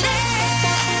needing.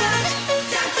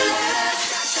 Dr. Love.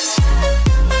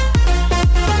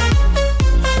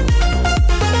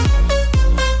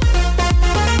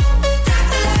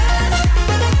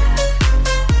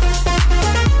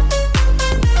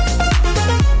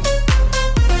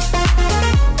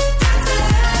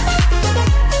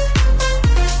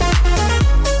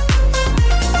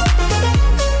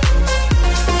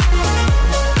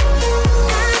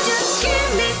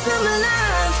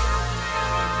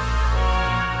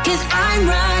 I'm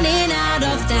running out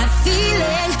of that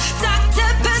feeling. Doctor,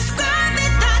 prescribe me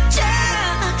that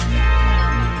gel.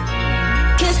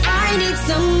 'Cause I need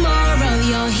some more of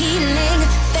your healing.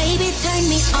 Baby, turn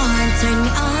me on, turn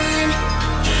me on.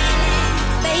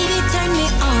 Baby, turn me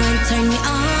on, turn me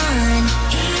on.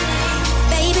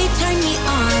 Baby, turn me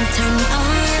on, turn me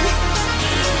on.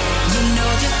 You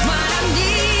know just what I'm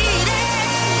needing.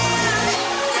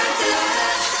 Dr.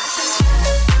 Love.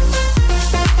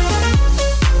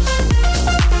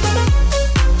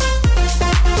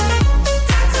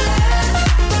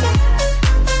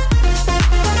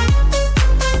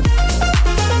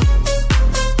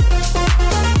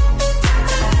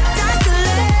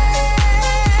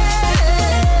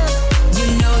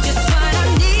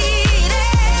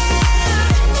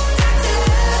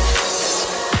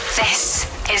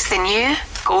 The new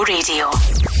Go Radio.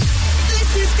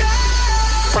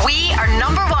 We are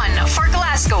number one for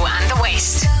Glasgow and the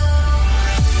West.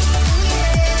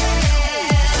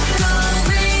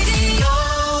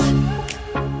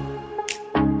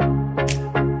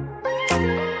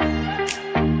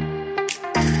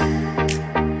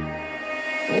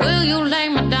 Will you lay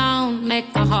me down,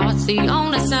 make my heart the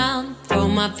only sound, throw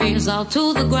my fears all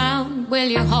to the ground? Will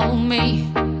you hold me?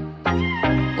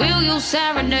 Will you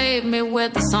serenade me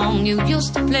with the song you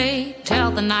used to play till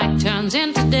the night turns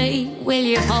into day? Will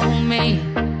you hold me?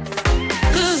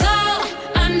 'Cause all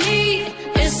I need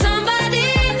is somebody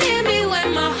near me when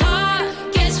my heart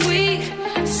gets weak.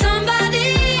 Somebody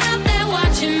out there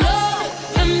watching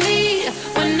over me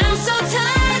when I'm so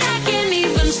tired I can't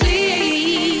even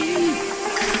sleep.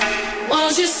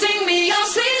 Won't you sing me your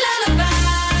sweet lullaby?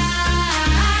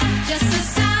 Just the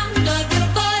sound of your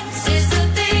voice is the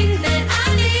thing that I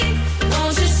need.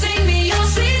 Won't you sing me your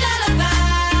sweet lullaby?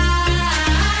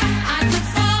 I could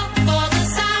fall for the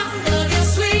sound of your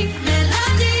sweet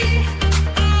melody.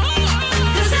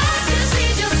 'Cause I just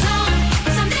need your song,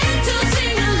 something to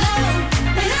sing along.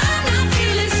 When I'm not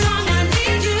feeling strong, I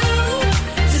need you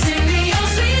to sing me your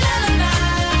sweet lullaby.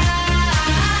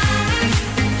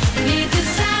 Need the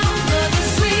sound of your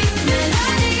sweet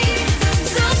melody,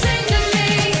 so sing to me.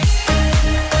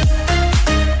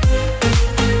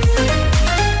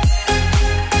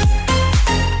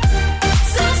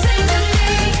 So sing to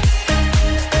me.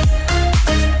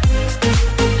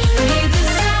 Need the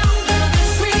sound of your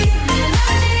sweet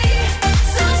melody,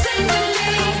 so sing to me.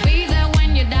 I'll be there when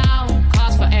you're down,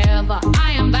 'cause forever I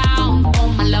am bound. Oh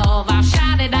my love, I'll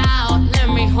shout it out, let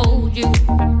me hold you.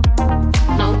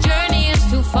 No journey is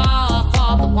too far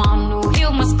for the one who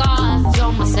healed my scars.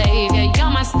 You're my savior,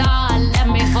 you're my star, let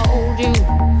me hold you.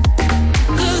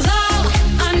 'Cause all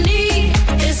I need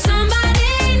is somebody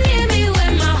near me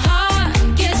when my heart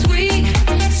gets weak.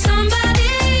 Somebody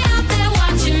out there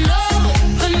watching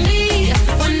over me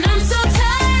when I'm so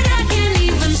tired I can't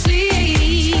even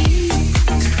sleep.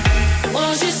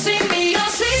 Won't you sing me your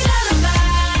sweet lullaby?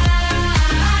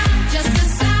 Just the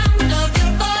sound of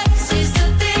your voice is the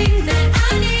thing that I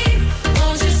need.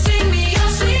 Won't you sing me your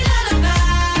sweet lullaby?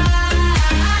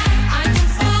 I can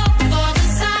fall for the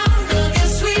sound of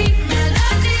your sweet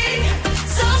melody,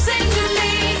 so sing to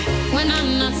me. When I'm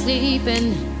not sleeping,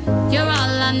 you're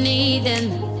all I need, and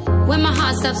when my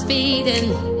heart stops beating,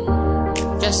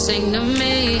 just sing to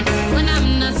me. When I'm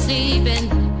not sleeping,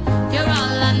 you're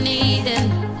all I need, and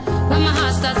when my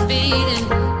heart stops beating,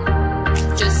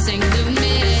 just sing to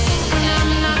me.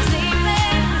 I'm not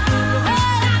sleeping,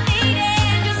 all I need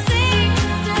is just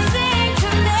sing to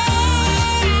me.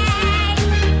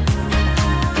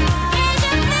 Can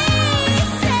you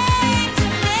please sing to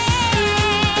me?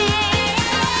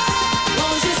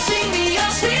 Won't you sing me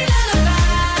your sweet lullaby?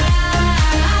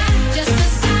 Just the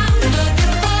sound of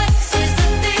your voice is the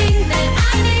thing that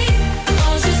I need.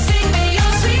 Won't you sing me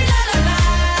your sweet lullaby?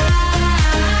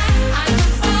 I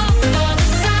can fall for the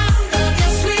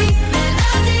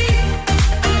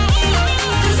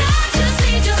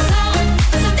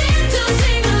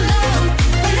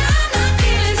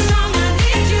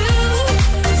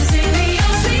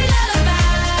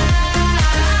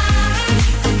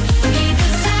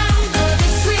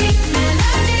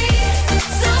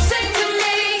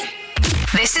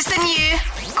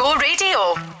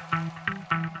Radio.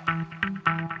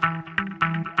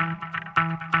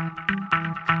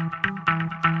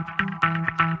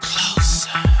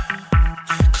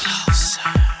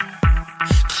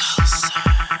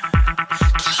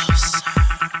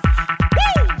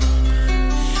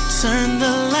 Turn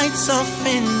the lights off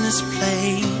in this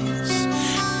place,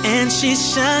 and she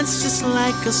shines just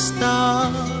like a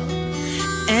star.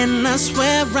 And I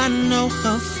swear I know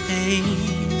her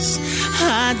face,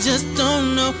 I just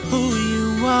don't know who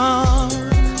you are.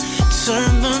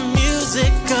 Turn the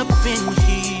music up in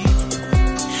here,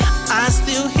 I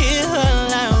still hear her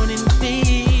loud and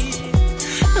clear,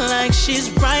 like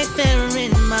she's right there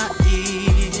in my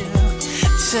ear,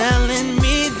 telling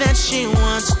me that she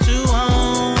wants to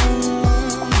own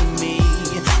me,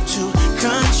 to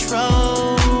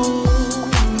control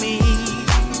me.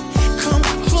 Come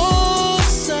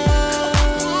closer,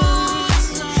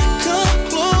 come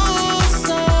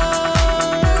closer.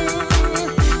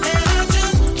 And I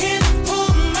just can't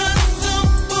pull myself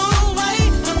away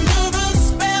under a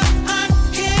spell I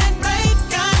can't break.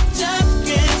 I just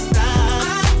can't stop.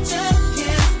 I just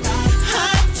can't stop.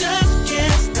 I just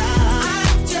can't stop.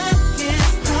 I just can't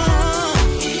stop.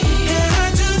 And I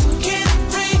just can't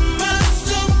bring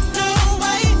myself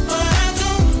away, but I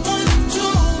don't want to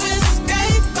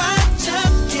escape. I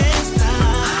just can't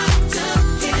stop. I just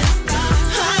can't stop.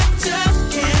 I just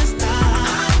can't stop.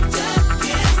 I just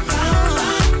can't stop.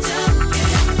 I just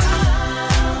can't stop.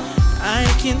 I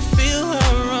can feel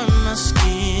her on my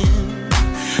skin,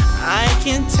 I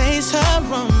can taste her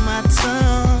on my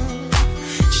tongue.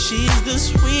 She's the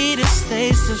sweetest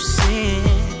taste of sin.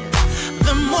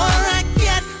 The more I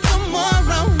get, the more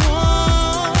I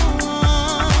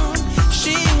want.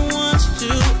 She wants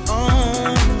to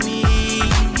own me.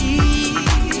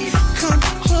 Come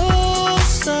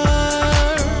closer.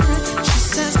 She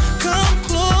says, come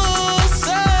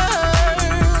closer.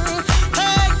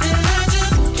 Hey, and I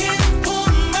just can't pull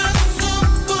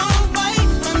myself away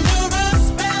under a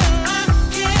spell I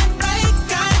can't break.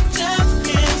 I just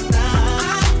can't stop.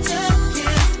 I just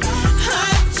can't stop.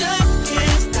 I just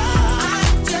can't stop. I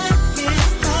just can't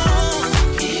stop.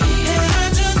 And I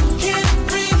just can't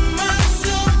bring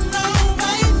myself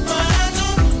away, but I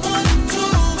don't want to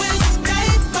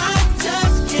escape. I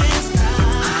just can't stop.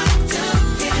 I just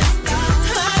can't stop.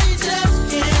 I just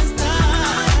can't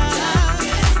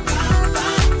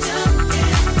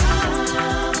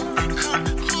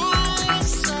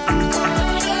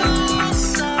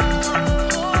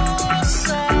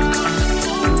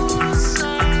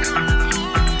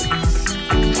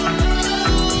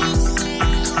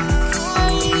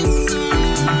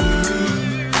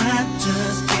I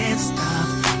just can't stop,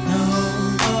 no.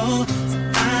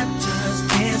 I just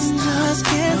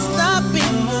can't stop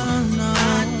it, no.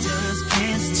 I just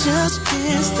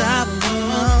can't stop,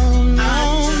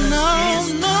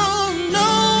 no, no.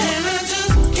 And I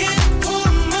just can't pull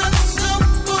myself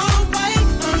away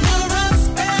under a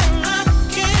spell I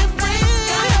can't break.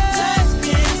 I just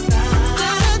can't stop.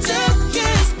 I just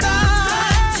can't stop.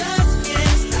 I just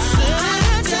can't stop.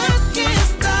 I just can't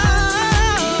stop.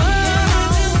 I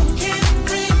just can't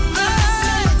bring myself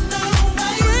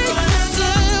away, but I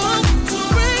don't want to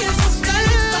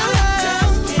escape. I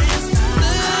just can't stop.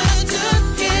 I just can't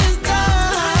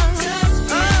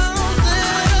stop.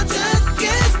 I just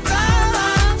can't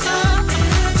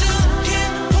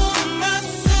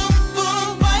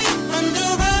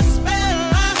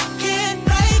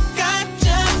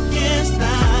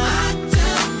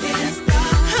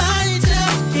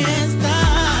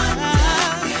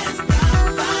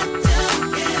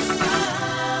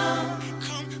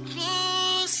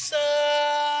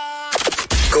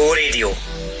Go Radio.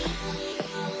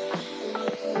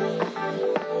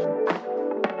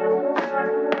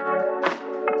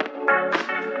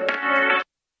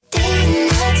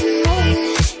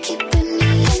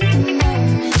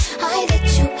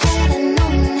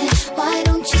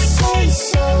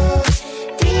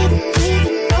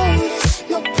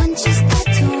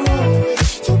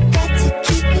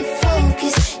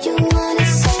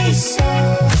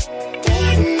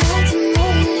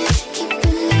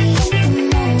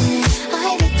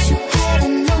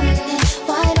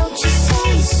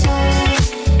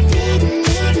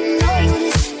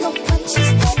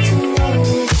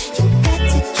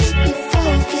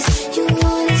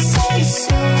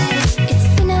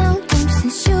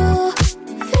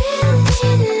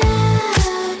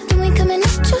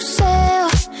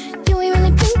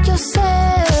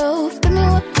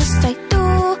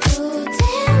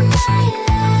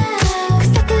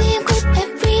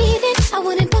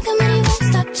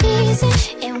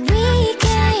 And we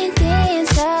can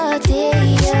dance all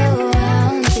day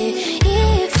around it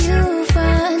if you find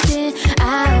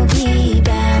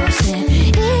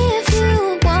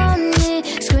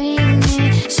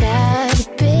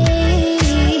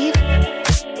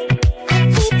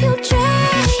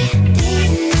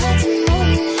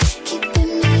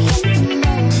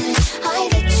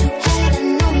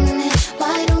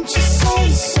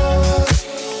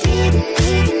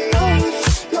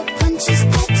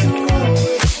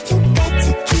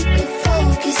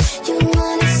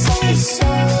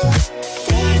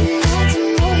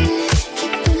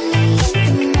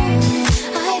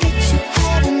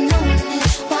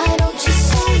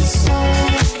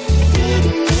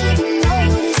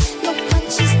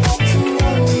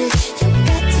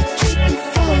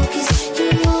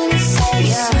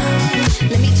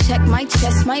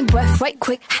my breath right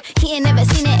quick. He ain't never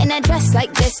seen it in a dress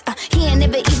like this. He ain't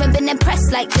never even been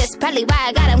impressed like this. Probably why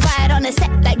I got him quiet on the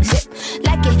set like zip.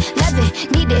 Like it, love it,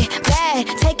 need it, bad.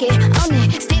 Take it, own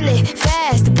it, steal it,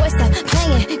 fast. The boy stop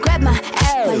playing, grab my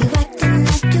ass. Why you acting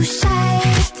like you shy?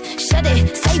 Shut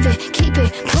it, save it, keep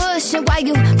it, pushing. Why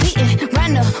you beating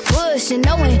round the bush and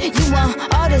knowing you want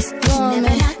all this woman?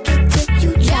 Never knock it till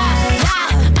you try.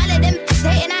 All of them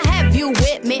saying I have you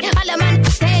with me. All of my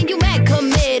saying you mad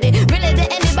committed. Really to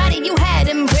anybody you had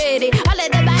them pretty. All of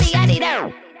the body I need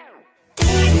out.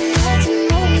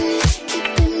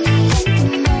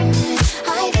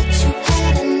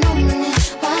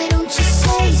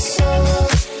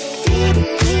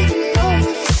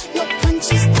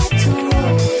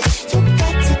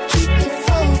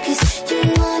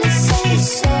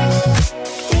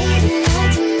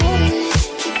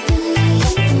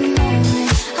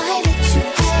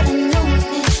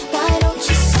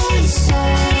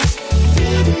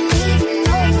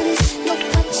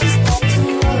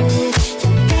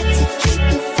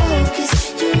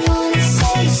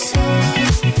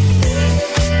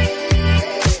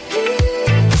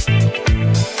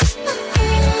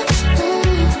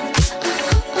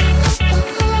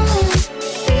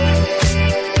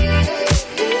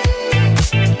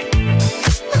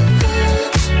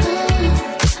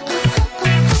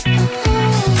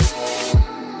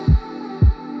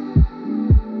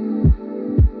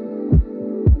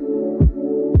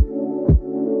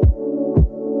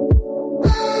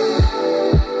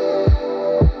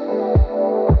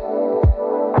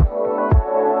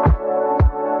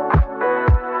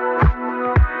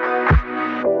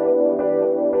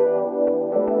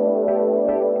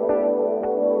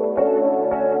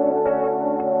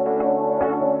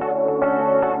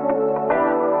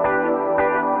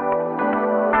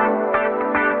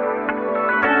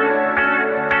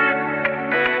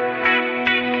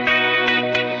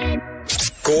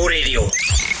 Go Radio.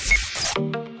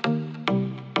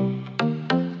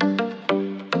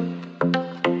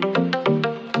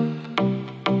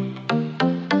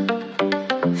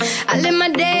 I live my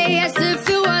day as if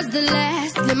it was the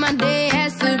last. Live my day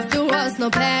as if there was no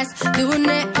past. Doing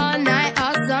it all night,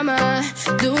 all summer.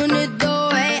 Doing it the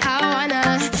way I wanna.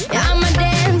 Yeah, I'ma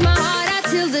dance my heart out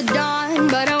till the dawn.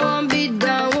 But I won't be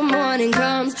done when morning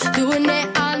comes. Doing it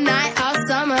all night, all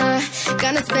summer.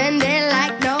 Gonna spend it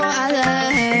like no other.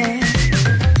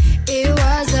 It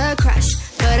was a crush,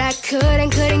 but I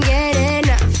couldn't get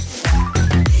enough.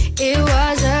 It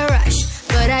was a rush,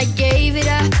 but I gave it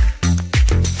up.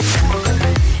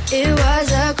 It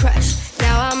was a crush.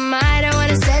 Now I might have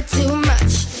wanna said too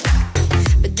much,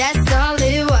 but that's all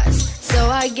it was. So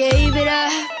I gave it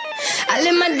up. I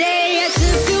live my day as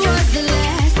if it was the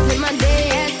last. Live my day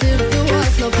as if there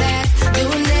was no past.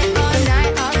 Doing it all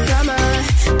night, all summer.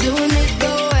 Doing it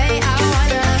the way I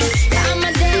wanna. Yeah, I'ma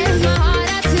dance my heart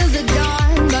out till the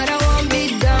dawn, but I won't be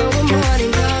done when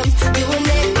morning comes. Doing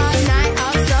it all night,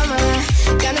 all summer.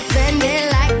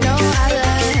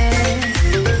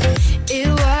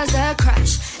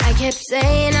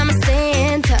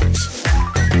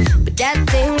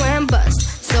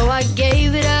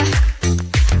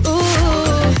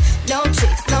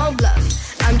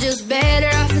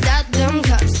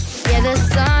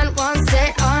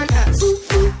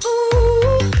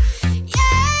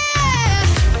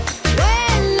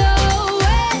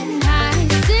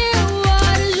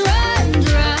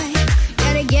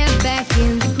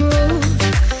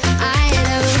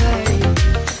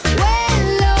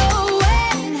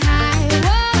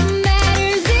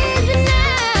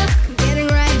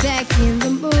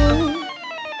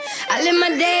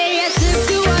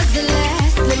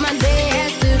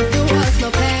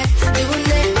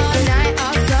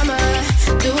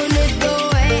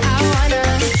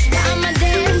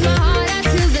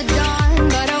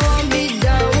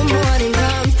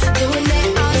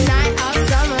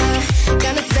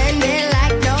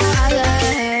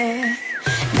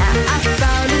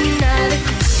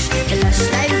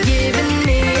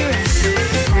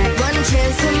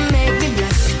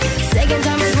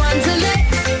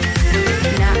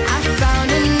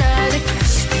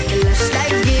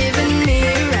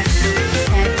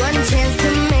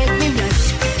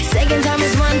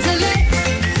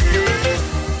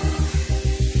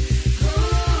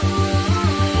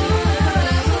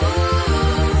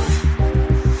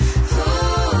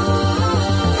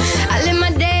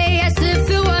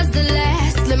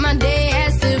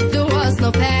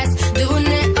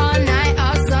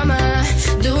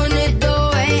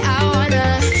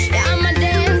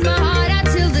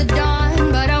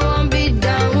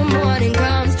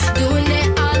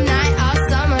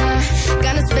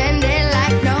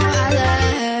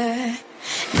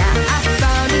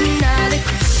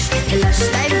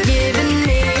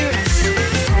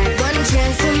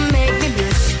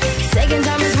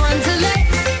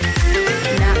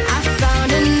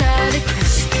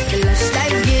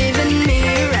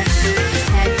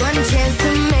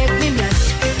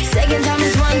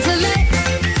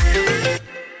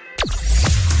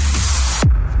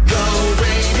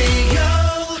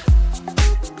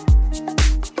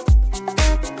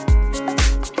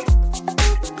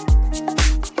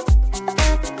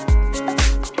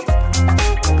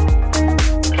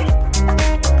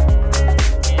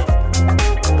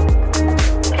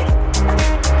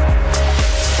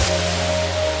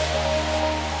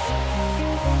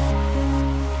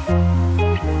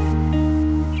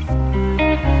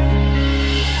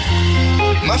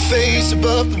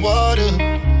 above the water.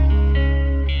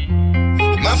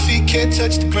 My feet can't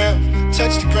touch the ground,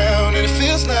 and it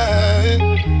feels like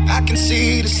I can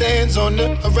see the sands on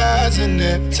the horizon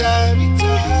every time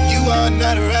you are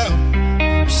not around.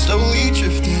 I'm slowly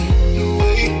drifting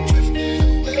away,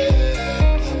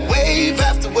 wave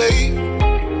after wave,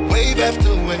 wave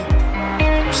after wave.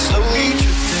 I'm slowly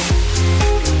drifting,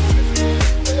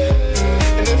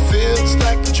 and it feels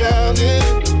like I'm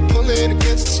drowning, pulling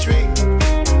against the stream,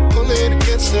 pulling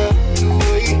against the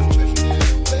wave.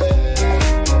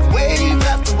 Wave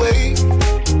after wave,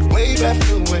 wave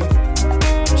after wave,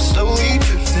 I'm slowly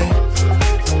drifting.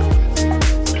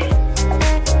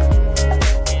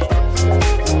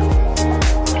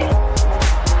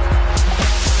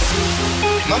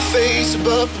 My face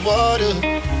above the water,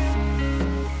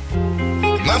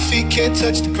 my feet can't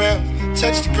touch the ground,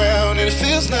 and it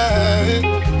feels like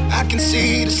I can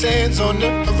see the sands on the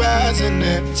horizon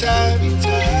every time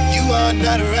you are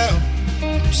not around.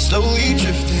 I'm slowly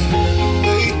drifting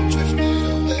away,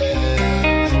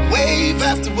 wave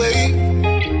after wave,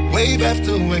 wave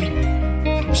after wave.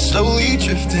 I'm slowly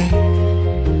drifting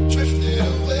away,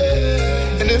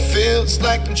 and it feels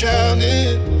like I'm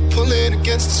drowning, pulling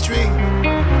against the stream,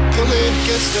 pulling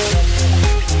against the.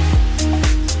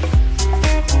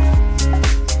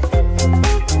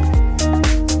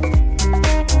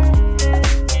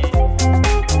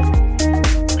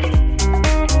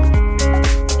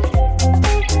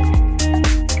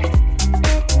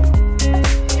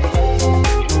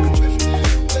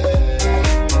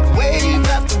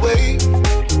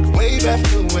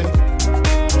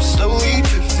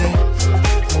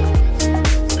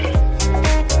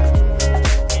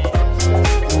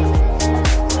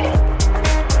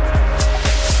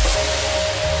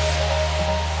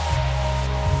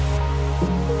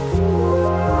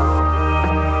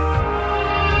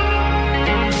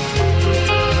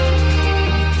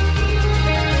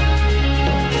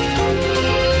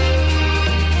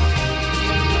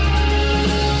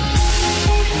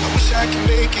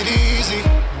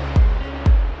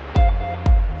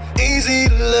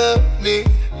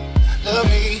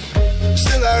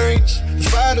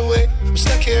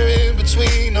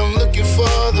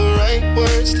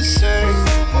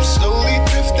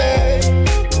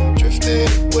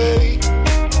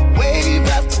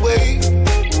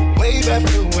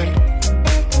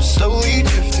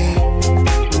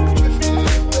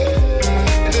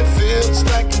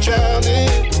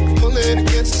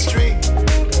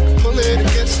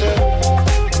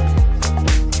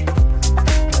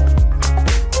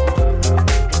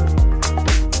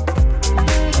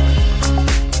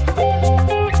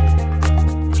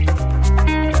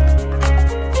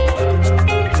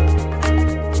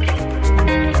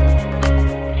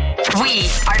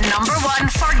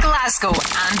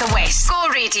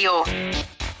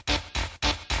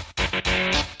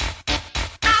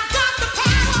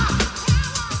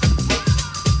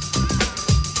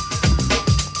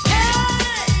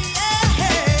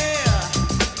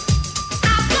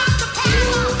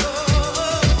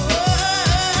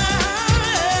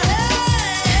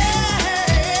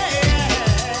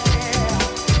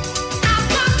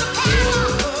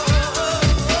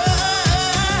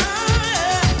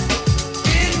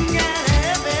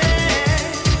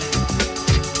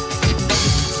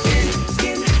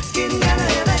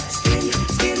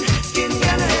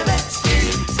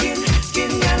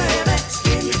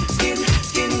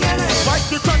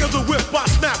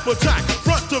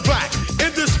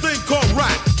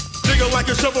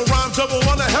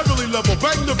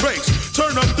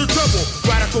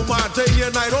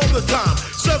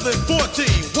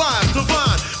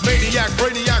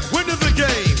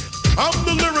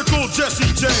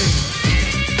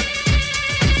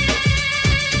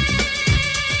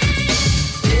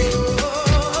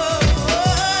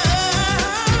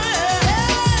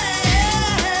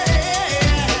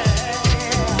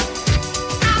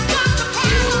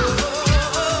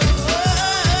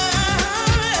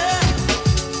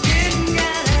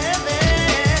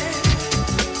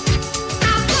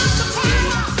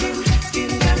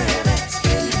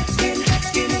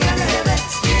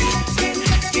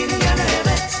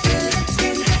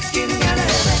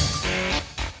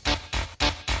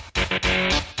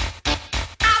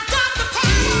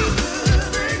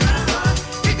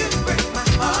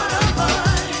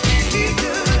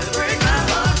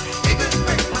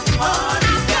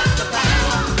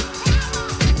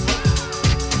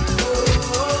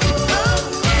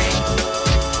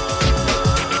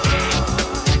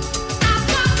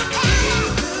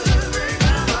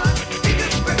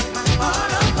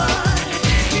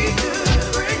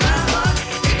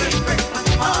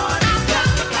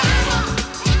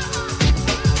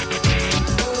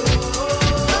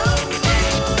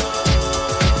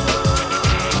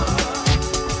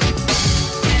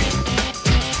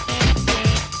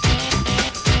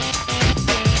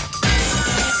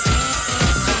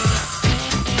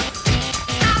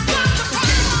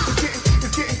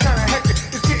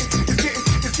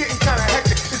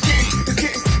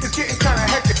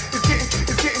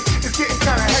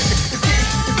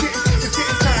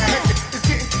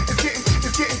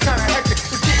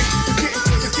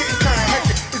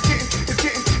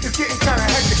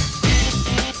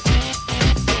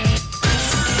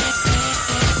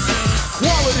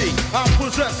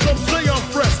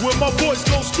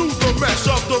 mash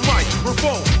up the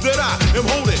microphone that I am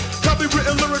holding.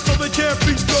 Copywritten lyrics so they can't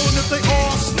be stolen if they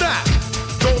all snap.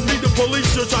 Don't need the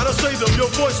police to try to say them,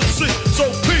 your voice will see. So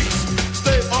peace,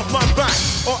 stay off my back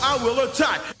or I will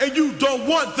attack, and you don't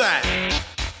want that.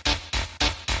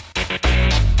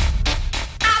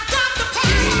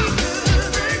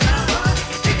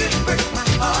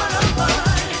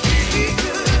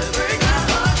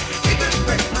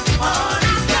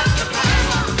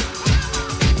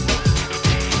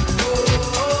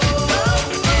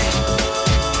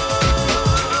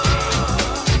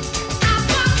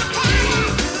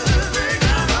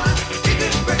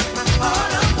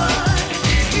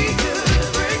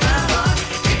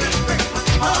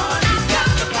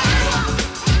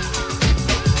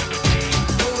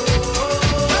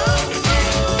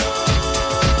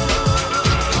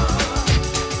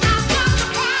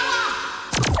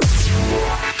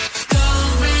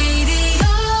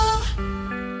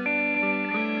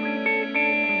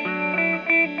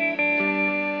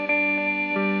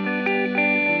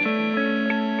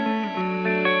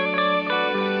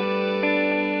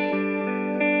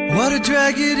 What a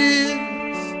drag it is,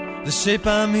 the shape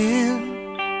I'm in.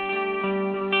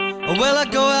 Well, I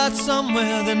go out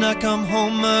somewhere, then I come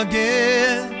home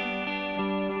again.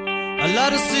 I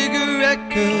light a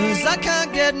cigarette 'cause I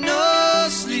can't get no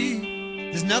sleep.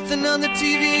 There's nothing on the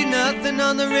TV, nothing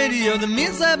on the radio that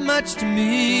means that much to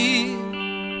me.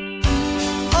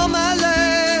 All my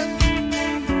life,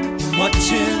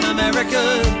 watching America.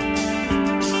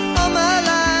 All my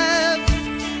life,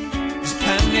 there's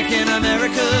panic in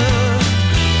America.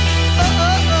 Oh,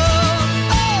 oh,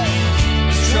 oh, oh,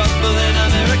 there's trouble in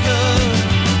America.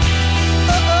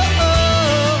 Oh, oh,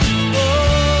 oh, oh.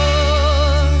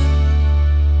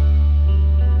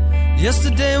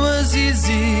 Yesterday was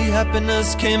easy, happiness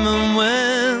came and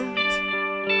went.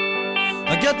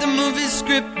 I got the movie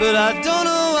script, but I don't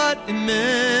know what it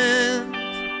meant.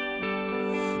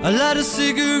 I light a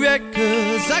cigarette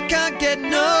 'cause I can't get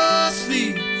no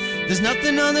sleep. There's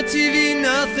nothing on the TV,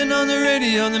 nothing on the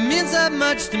radio that means that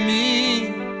much to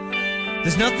me.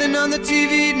 There's nothing on the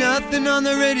TV, nothing on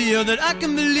the radio that I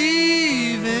can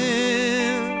believe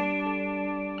in.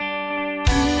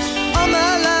 All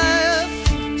my life,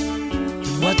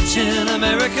 watching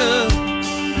America.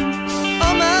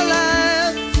 All my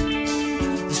life,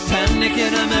 there's panic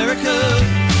in America.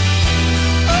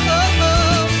 Oh, oh,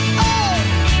 oh, oh,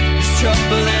 there's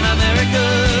trouble in America.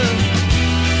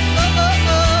 Oh, oh,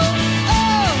 oh,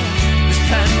 oh, there's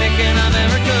panic in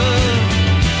America.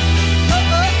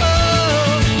 Oh, oh, oh,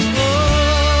 oh.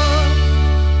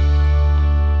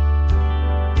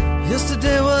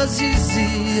 Yesterday was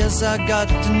easy as I got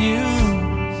the news.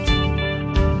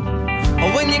 Oh,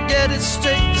 when you get it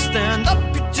straight to stand up,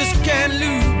 you just can't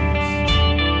lose.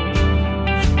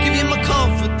 Give you my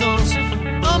confidence,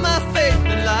 all my faith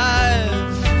in life.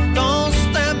 Don't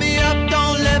stand me up,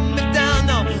 don't let me down,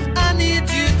 no, I need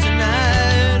you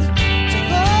tonight. To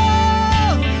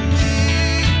hold me,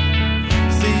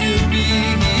 say you'll be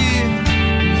here.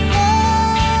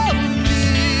 Hold me,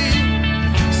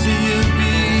 say you'll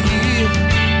be here.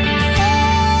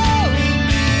 Hold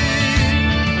me,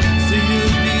 say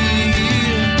you'll be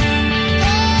here.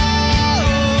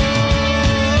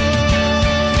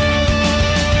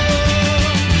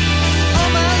 All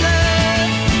my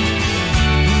life,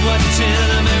 watching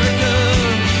America.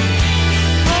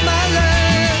 All my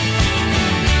life,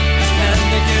 there's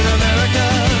panic in America.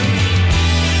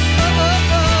 Oh,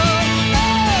 oh, oh,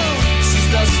 oh, she's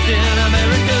lost in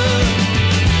America.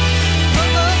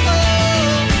 Oh, oh, oh,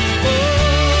 oh,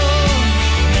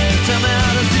 tell me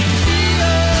how does it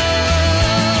feel?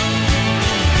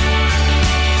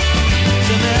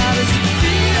 Tell me how does it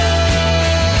feel?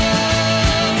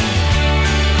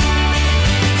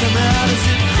 Tell me how does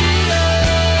it feel?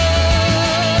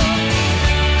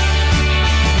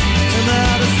 Tell me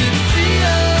how does it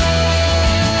feel?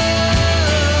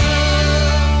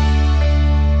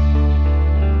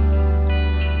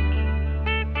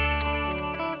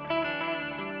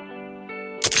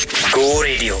 Go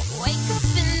Radio. Wake up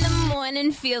in the morning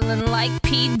feeling like P.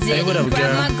 Diddy. Hey, what up, Grab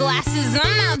girl? my glasses,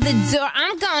 I'm out the door.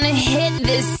 I'm gonna hit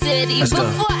this city. Let's go.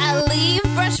 Before I leave,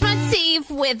 brush my teeth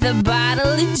with a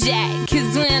bottle of Jack.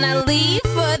 'Cause when I leave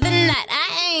for the night, I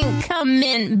ain't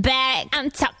coming back. I'm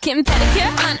talking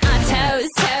pedicure on our toes,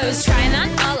 toes. Trying on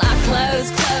all our clothes,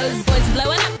 clothes. Boys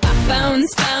blowing up our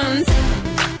phones, phones.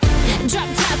 Drop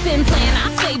top and playing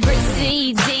our favorite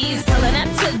CDs. Pulling up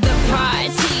to the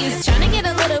parties. Trying to get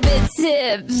a little bit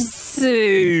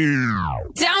tipsy.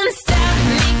 Don't stop,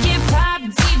 make it pop.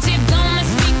 DJ, blow my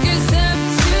speakers up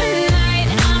tonight.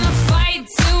 I'ma fight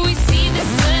till we see the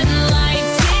sunlight.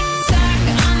 Tick tock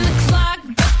on the clock,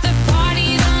 but the party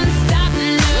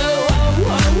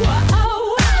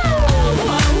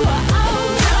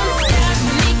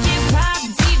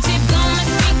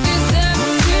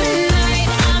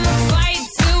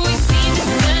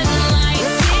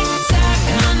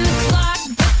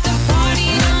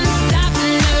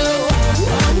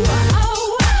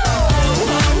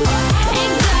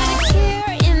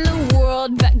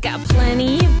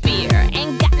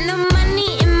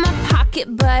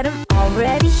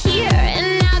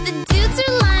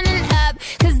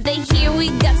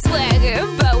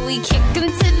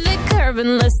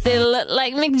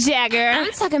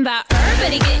I'm talking about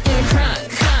everybody getting crunk,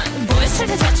 crunk. Boys try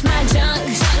to touch my junk,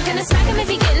 junk. Gonna smack him if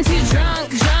he getting too drunk,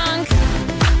 drunk.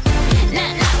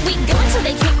 Nah, nah, we go until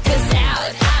they kick us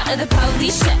out, out. The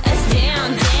police shut us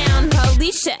down, down.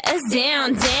 Police shut us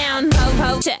down, down.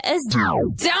 Po-po shut us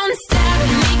down. Don't stop,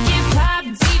 make it pop.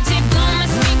 DJ blow my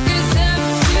speakers up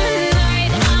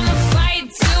tonight. I'ma fight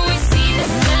till we see the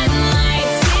sunlight.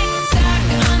 Tick-tock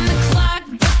on the clock,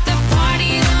 but the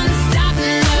party don't stop,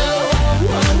 no.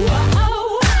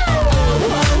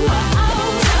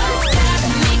 Don't stop,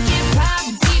 make it pop.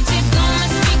 DJ blow my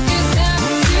speakers up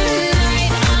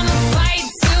tonight. I'ma fight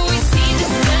till we see the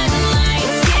sunlight.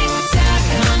 Tick-tock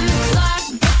on the clock,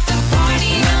 but the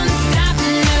party don't stop,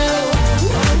 no.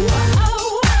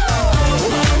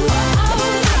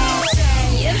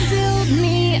 You build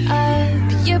me up,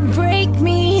 you break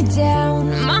me down.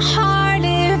 My heart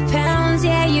it pounds,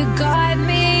 yeah, you got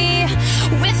me.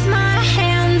 With my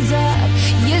hands up,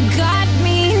 you got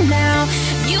me now.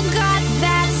 You got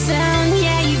that sound,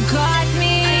 yeah, you got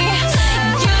me.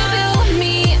 You build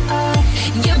me up,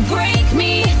 you break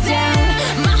me down.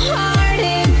 My heart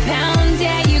it pounds,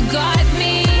 yeah, you got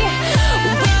me.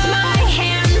 With my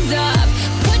hands up,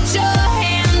 put your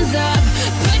hands up,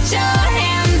 put your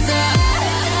hands up.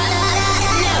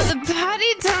 Now the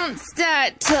party don't start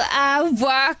till I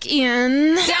walk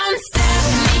in. Don't stop,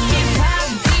 make it pop.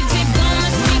 DJ blow my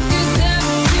speakers up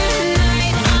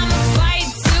tonight. I'ma fight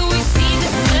till we see the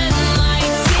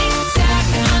sunlight. Tick-tock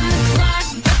on the clock,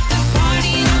 but the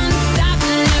party don't stop,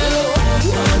 no.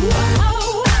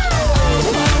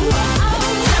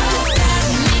 Don't stop,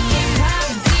 make it pop.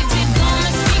 DJ blow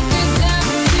my speakers up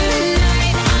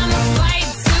tonight. I'ma fight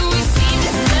till we see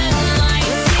the sunlight.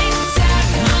 Tick-tock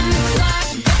on the clock,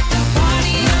 but the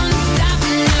party don't stop,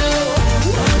 no.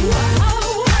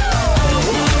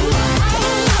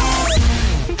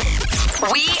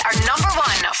 We are number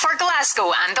one for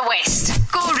Glasgow and the West.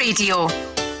 Go Radio.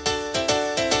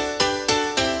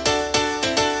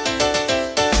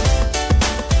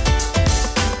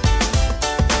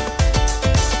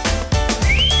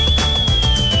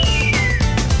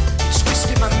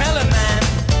 Twisted my melon, man.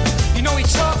 You know he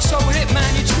talks over it,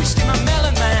 man. You twisted my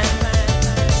melon, man.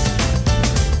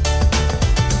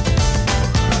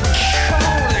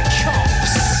 Call the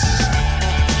cops.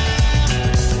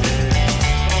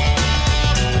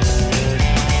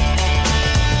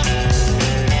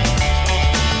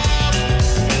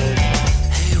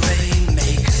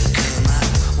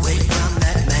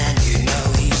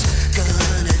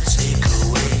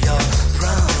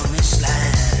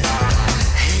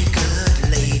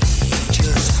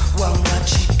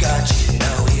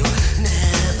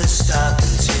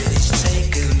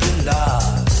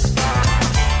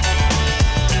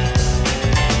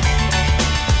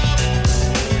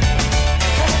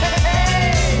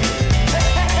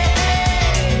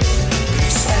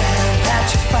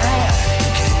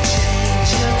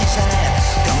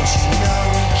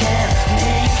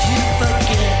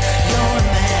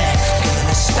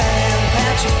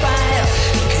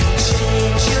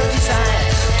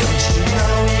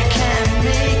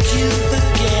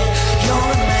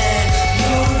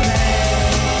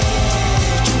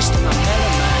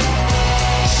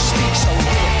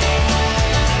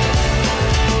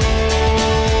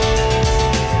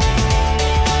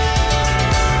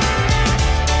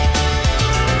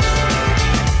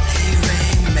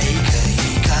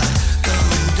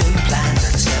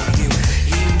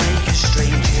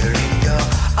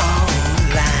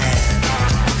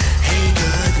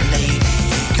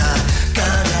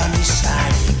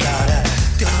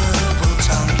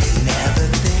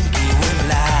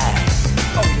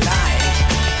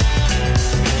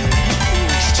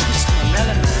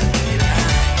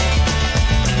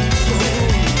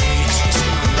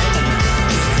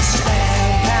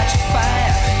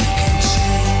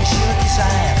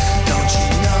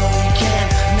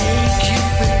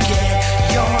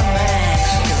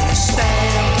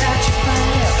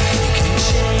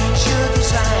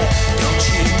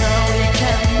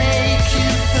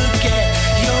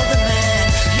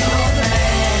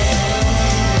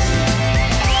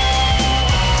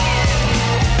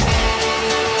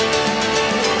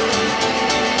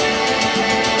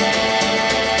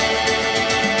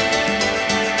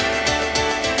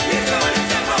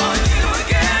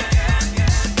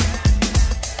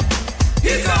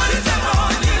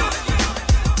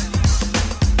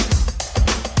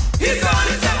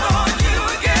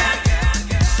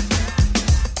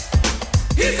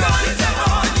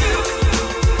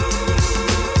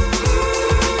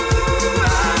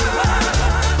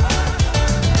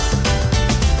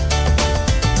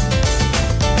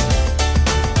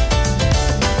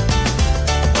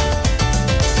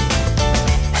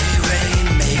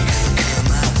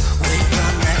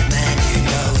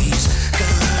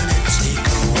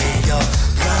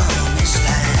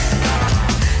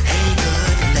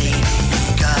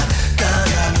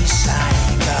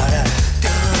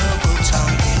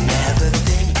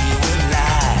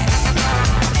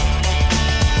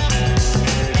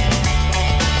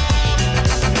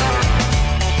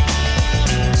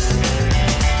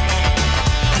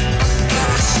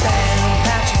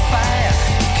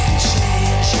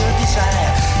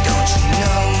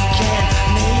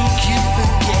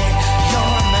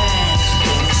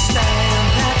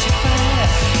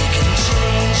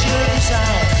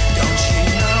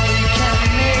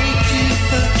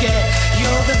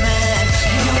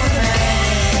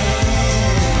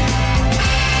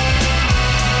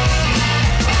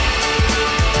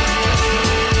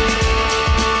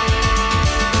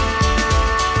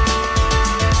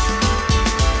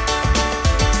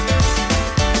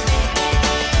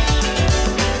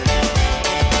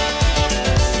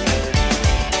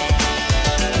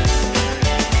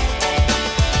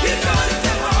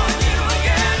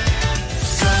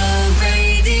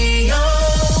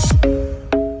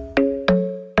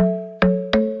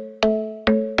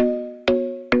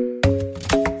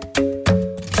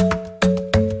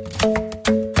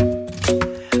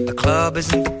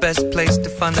 best place to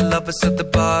find a lover, so the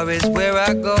bar is where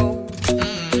I go.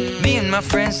 Me and my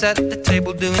friends at the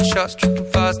table doing shots, tripping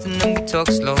fast, and then we talk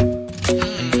slow.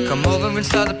 And you come over and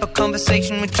start up a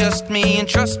conversation with just me, and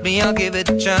trust me, I'll give it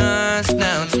a chance.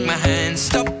 Now take my hand,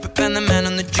 stop it, and the man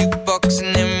on the jukebox,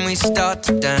 and then we start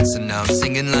to dance. And now I'm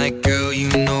singing like, girl, you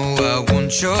know I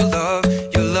want your love.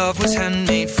 Your love was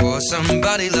handmade for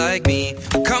somebody like me.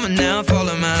 Come on now,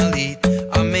 follow my lead.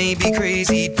 I may be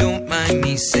crazy, don't mind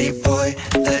me. Say, boy,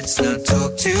 let's not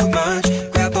talk too much.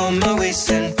 Grab on my waist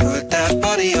and put that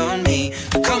body on me.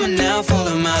 Come on now,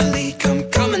 follow my lead.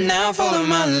 Come on now, follow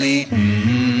my lead.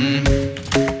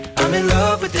 I'm in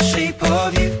love with the shape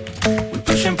of you. We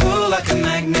push and pull like a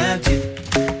magnet do.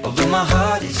 Although my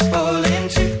heart is falling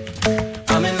too.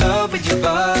 I'm in love with your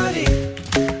body.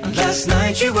 And last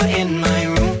night you were in my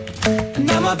room, and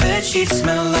now my bedsheets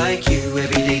smell like you.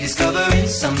 Every day discovering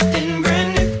something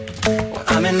brand new. Well,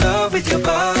 I'm in love with your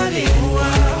body.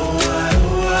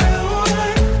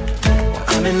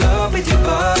 I'm in love with your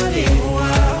body.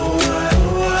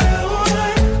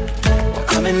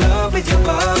 I'm in love with your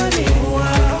body.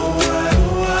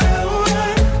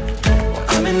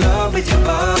 I'm in love with your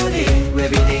body.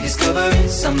 Every day discovering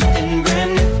something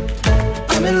brand new.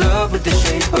 I'm in love with the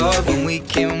shape of you. When we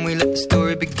came, we let the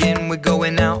story begin. We're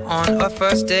going out on our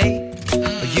first date.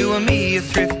 You and me are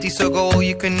thrifty, so go all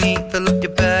you can eat. Fill up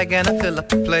your bag and I fill up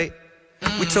the plate.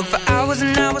 We talk for hours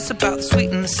and hours about the sweet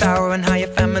and the sour, and how your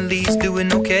family's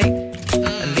doing okay.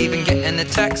 And leaving, getting a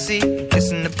taxi,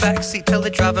 kissing the backseat, tell the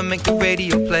driver make the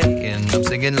radio play. And I'm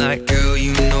singing like, girl,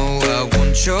 you know I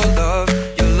want your love.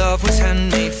 Your love was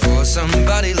handmade for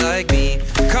somebody like me.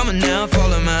 Come on now,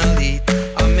 follow my lead.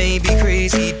 I may be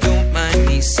crazy, don't mind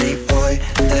me. Say, boy,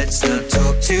 let's not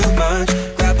talk too much.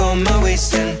 Grab on my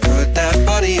waist and put that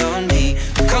body on me.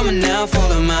 Come on now,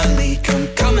 follow my lead. Come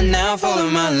on now, follow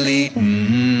my lead.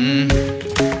 I'm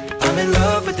in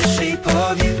love with the shape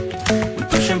of you. We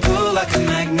push and pull like a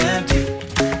magnet do.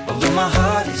 Although my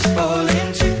heart is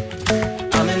falling too.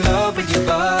 I'm in love with your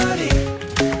body.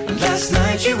 Last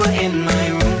night you were in my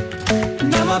room, and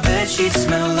now my bedsheets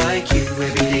smell like you.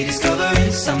 Every day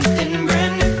discovering something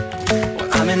brand new. Well,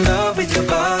 I'm in love with your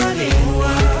body.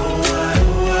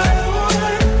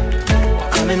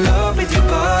 I'm in love with your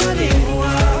body.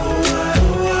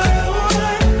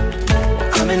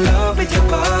 I'm in love with your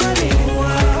body.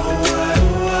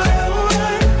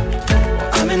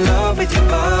 I'm in love with your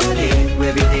body.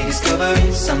 Every day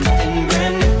discovering something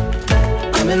brand new.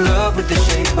 I'm in love with the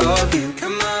shape of you.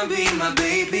 Come on, be my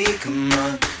baby, come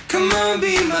on. Come on,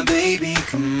 be my baby,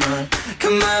 come on.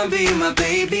 Come on, be my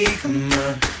baby, come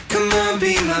on. Come on,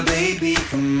 be my baby,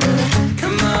 come on.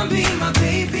 Come on, be my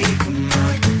baby, come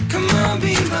on. Come on,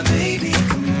 be my baby,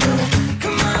 come on.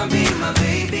 Come on, be my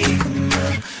baby, come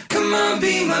on. Come on,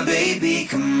 be my baby,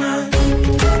 come on.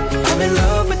 I'm in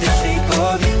love with the shape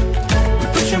of you. We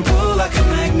push and pull like a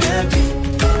magnet do.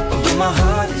 Although my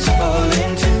heart is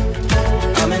falling too.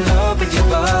 I'm in love with your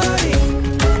body.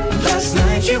 Last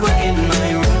night you were in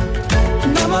my room,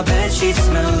 and now my bedsheets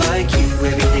smell like you.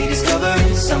 Every day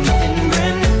discovering something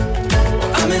brand new.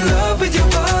 I'm in love with your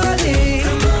body.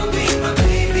 Come on, be my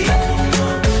baby. Come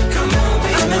on, come on, be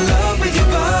I'm in love with your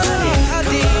body.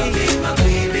 Come on, be my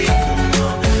baby. Come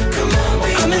on, come on, be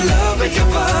I'm in love with your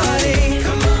body.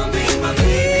 Come on, be my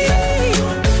baby.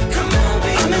 Come on,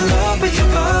 be I'm in love with your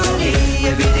body.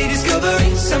 Every day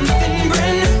discovering something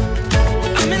brand new.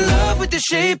 I'm in love with the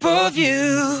shape of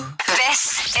you. This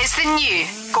is the new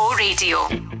Go Radio.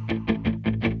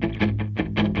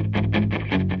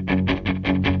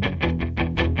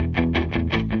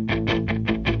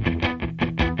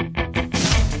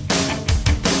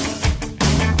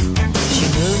 She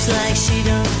moves like she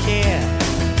don't care.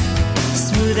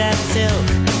 Smooth as silk,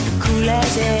 cool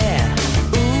as air.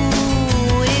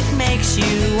 Ooh, it makes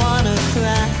you wanna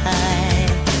cry.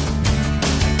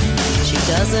 She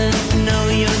doesn't know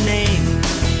your name,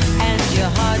 and your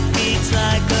heart beats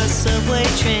like a subway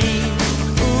train.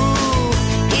 Ooh,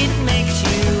 it makes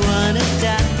you wanna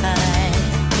die.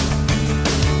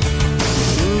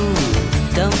 Ooh,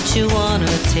 don't you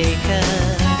wanna take her?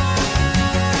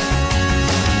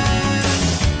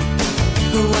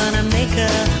 Wanna make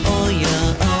her all your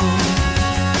own.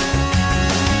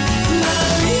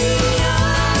 Maria,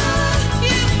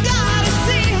 you've gotta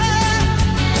see her.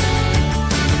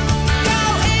 Go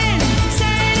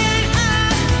insane and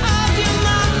out of your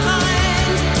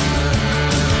mind.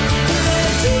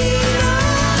 Regina,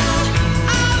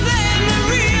 Ave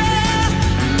Maria.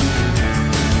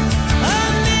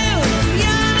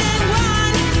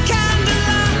 1,000,001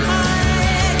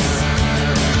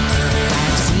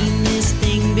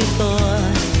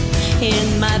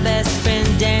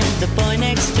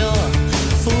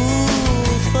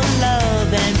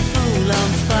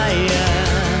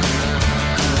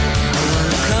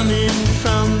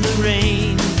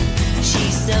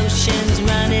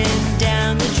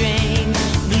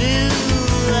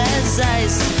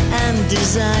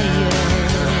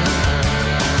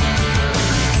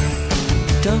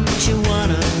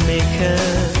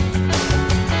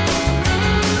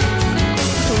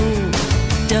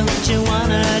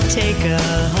 take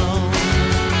her home.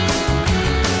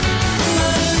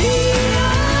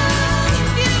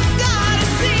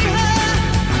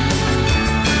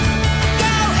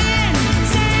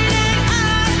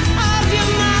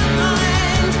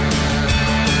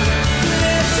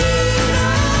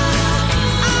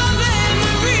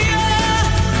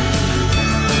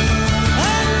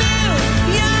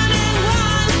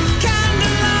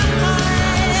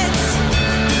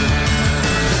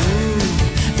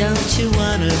 Don't you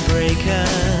wanna break her?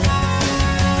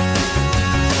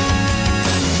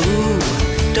 Ooh,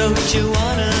 don't you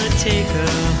wanna take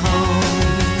her home?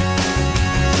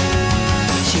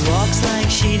 She walks like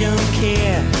she don't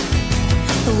care,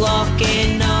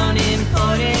 walking on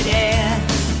imported air.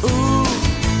 Ooh,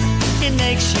 it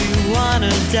makes you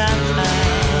wanna die.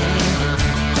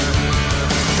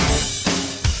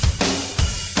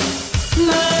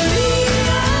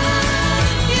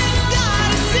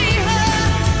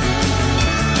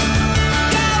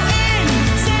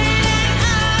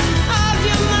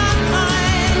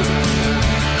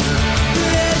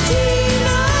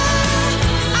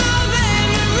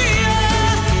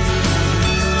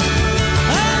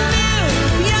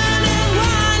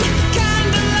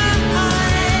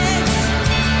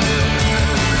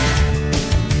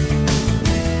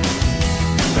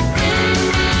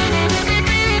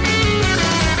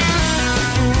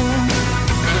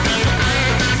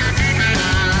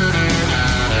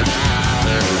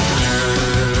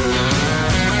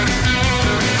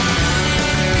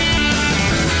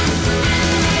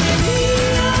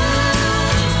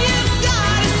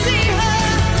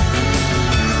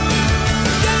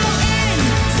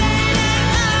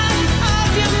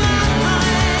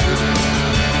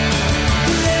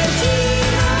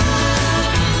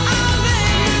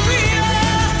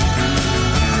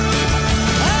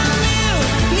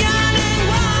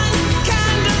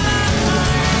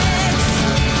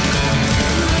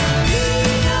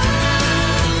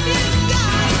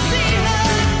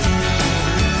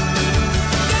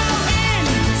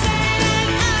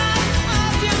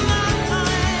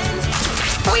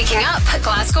 Waking up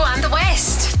Glasgow and the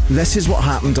West. This is what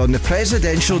happened on the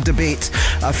presidential debate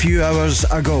a few hours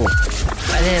ago.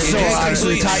 So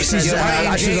actually taxis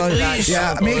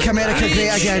yeah, make America great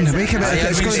again. Make America.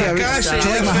 It's going to be a, do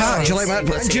you like my hat? Do you like my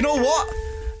hat? Do you know what?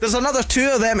 There's another two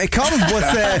of them to come with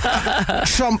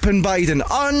Trump and Biden.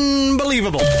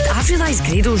 Unbelievable. I've realised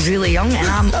Grado's really young and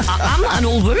I'm not an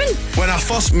old woman. When I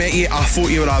first met you, I thought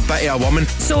you were a bit of a woman.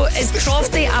 So is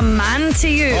Crofty a man to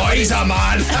you? Oh, he's a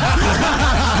man.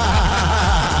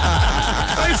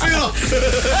 I feel.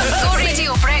 Go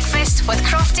Radio Breakfast with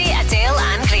Crofty, Adele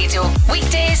and Grado.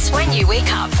 Weekdays when you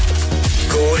wake up.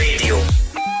 Go Radio.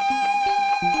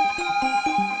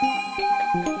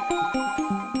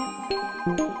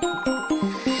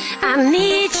 I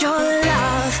need your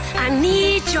love, I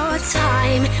need your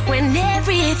time. When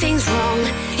everything's wrong,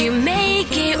 you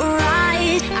make it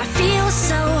right. I feel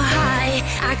so high,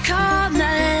 I come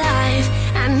alive.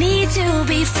 I need to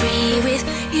be free with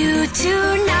you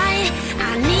tonight.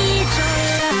 I need your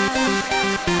love.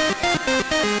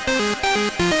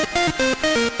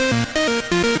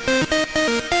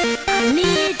 I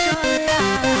need your love.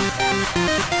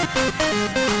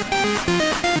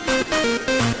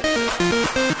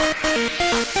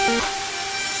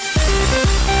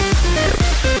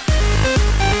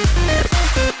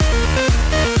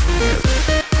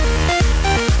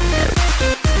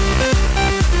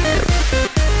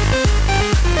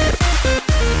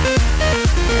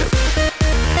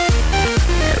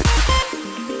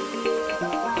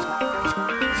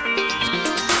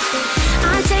 I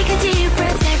take a deep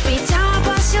breath every time I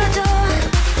pass your door.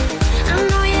 I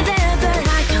know you're there, but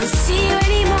I can't see you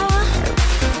anymore.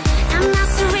 And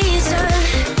that's the reason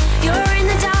you're in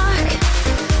the dark.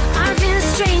 I've been a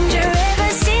stranger ever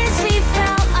since we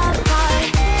fell apart.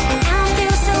 And I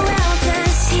feel so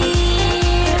helpless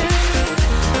here.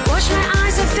 Watch my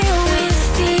eyes are filled with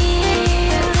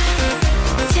fear.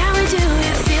 Tell me, do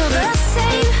you feel the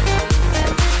same?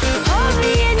 Hold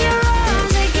me in your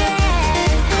arms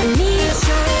again. I need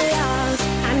your love,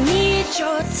 I need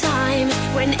your time.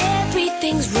 When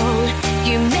everything's wrong,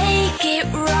 you make it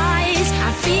right.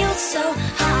 I feel so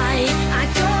high, I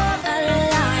go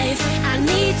alive. I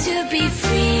need to be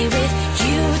free with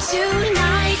you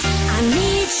tonight. I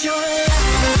need your love.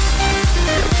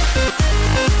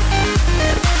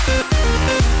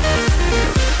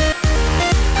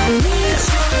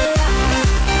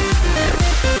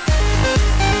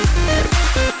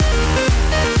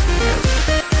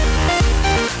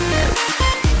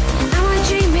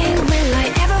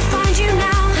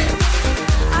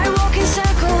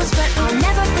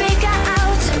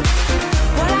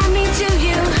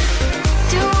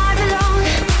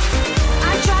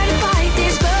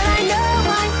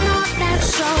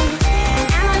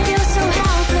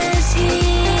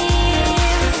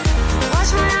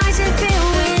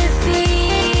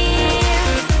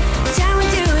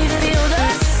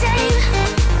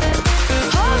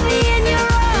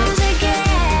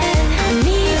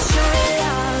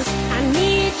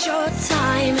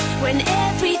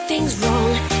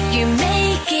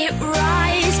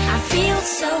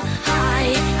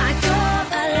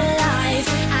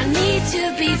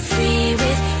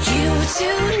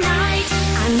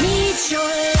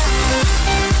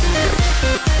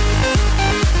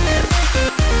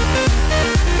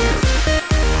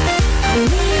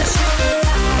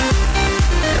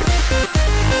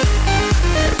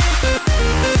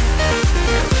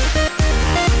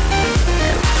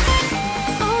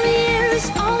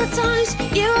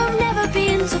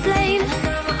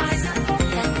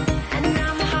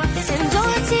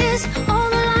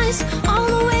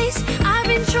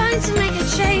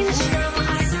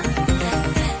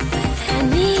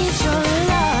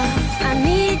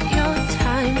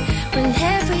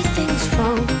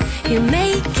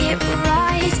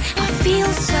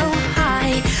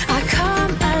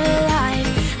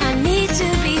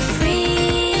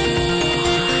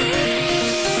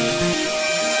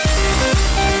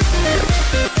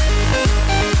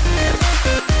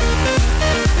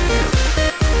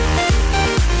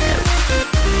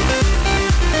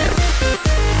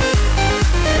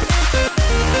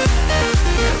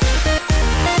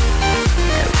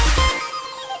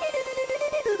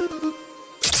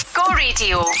 Go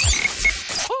Radio.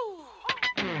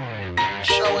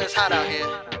 Sure is hot out here.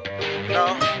 No,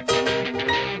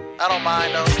 I don't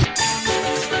mind though.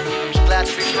 Just glad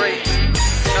to be free. You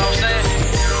know what I'm saying?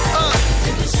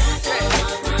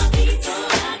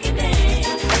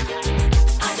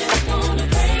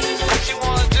 What you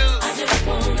wanna do?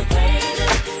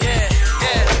 Yeah,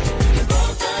 yeah.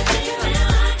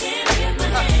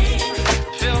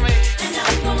 Feel me?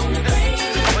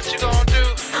 What you gonna do?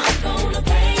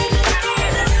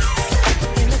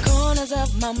 In the corners of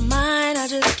my mind, I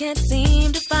just can't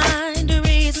seem to find a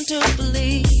reason to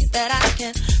believe that I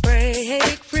can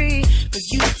break free. 'Cause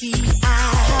you see, I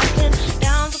have been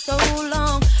down for so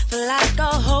long, feel like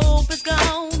all hope is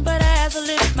gone. But as I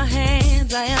lift my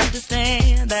hands, I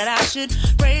understand that I should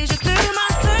praise you through my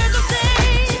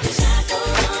circumstance.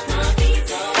 Shackles on my feet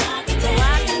so I can dance.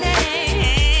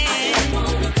 Just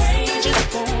wanna praise you. Just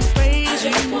wanna praise you.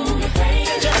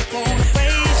 Just wanna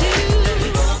praise you.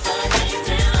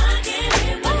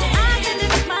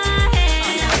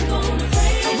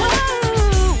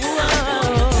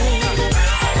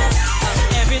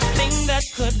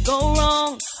 Could go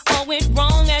wrong, all went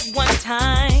wrong at one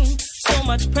time. So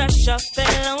much pressure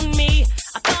fell on me.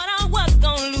 I thought I was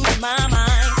gonna lose my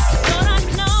mind. Thought I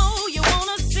know you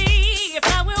wanna see if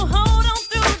I will hold on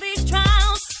through these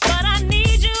trials. But I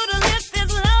need you to lift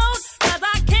this load, 'cause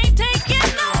I can't take it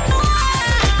no more.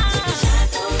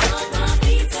 Shackles on my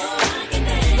feet so I can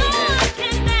dance. So I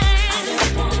can dance. I just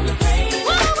wanna praise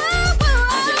you.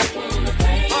 I just wanna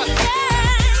praise you.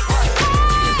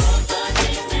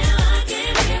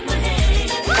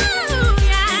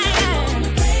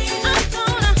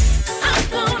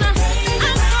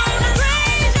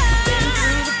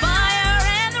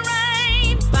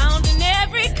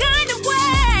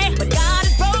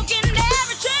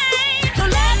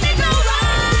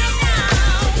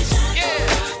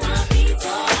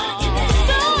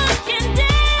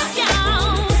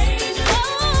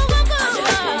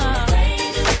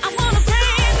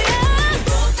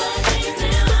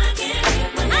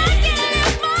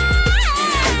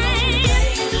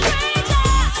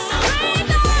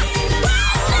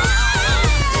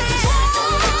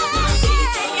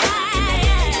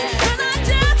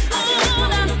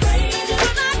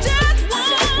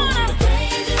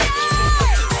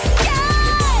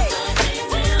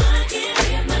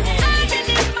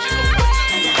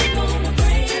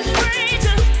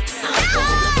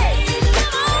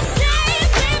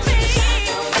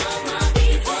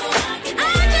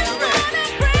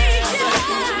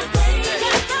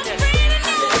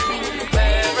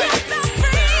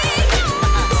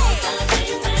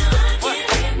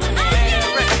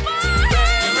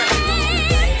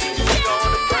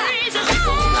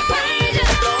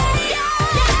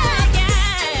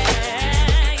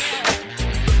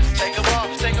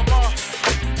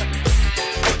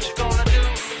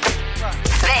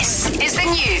 This is the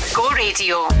new Go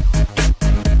Radio.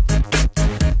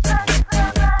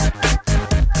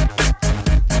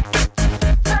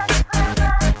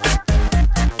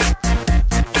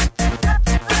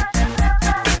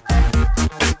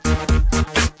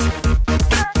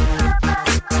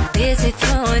 Busy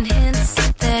throwing hints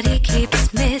that he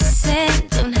keeps missing.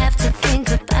 Don't have to think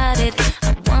about it.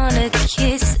 I wanna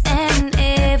kiss and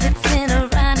everything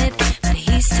around it, but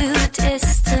he's too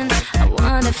distant. I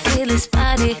wanna feel his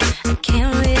body. I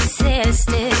can't resist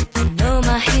it.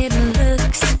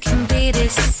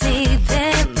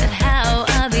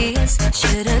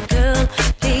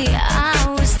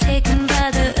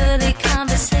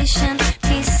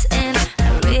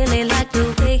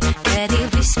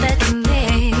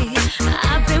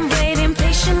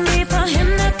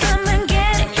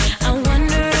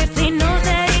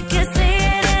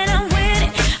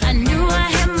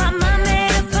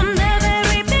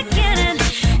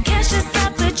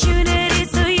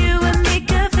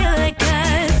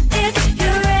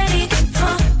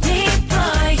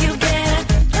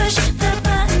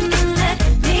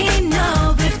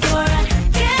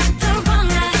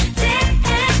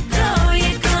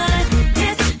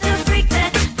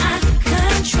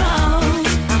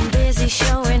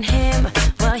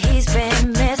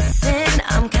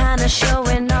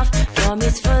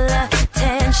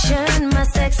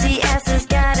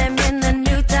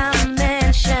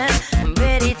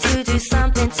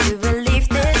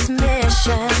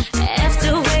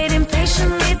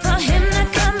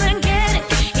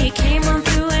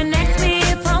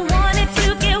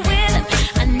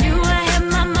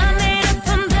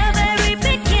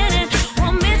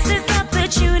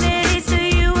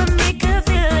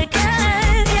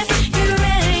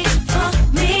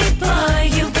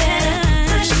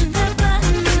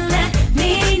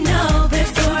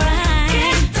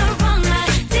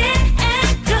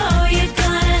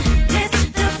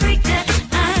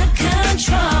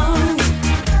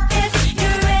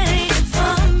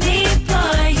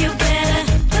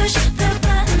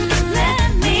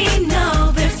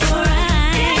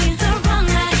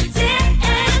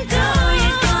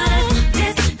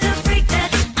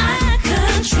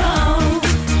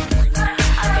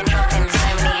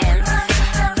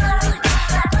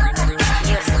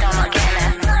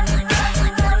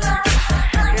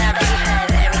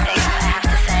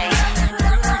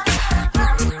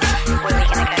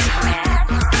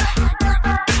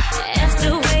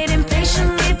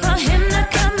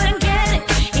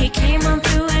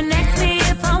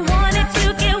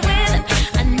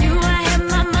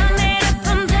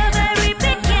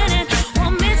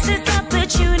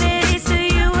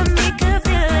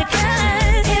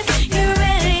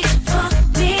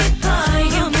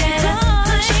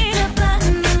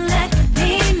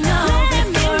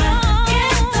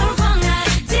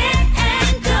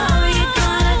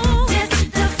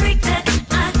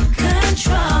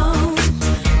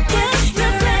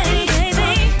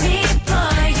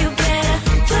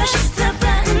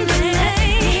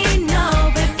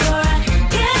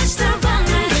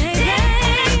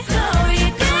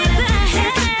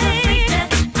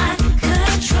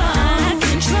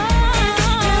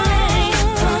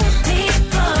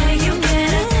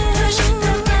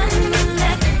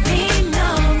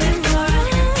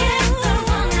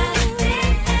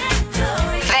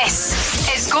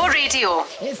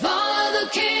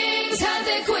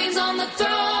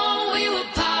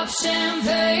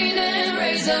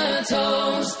 a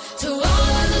toast to all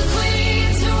of the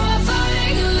queens who are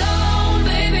fighting alone.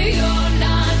 Baby, you're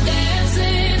not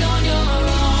dancing on your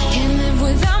own. Can't live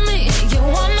without me. You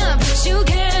wanna, but you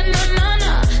can't.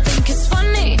 Nah. Think it's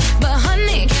funny, but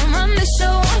honey, can't run the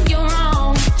show on your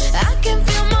own. I can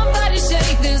feel my body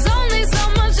shake. There's only so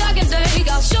much I can take.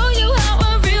 I'll show you how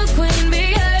a real queen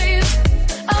behaves.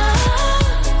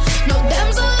 No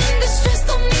damsel in distress,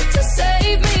 don't need to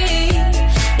save me.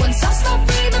 Once I stop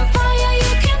breathing fire,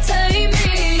 you can't tame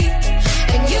me.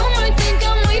 And you might think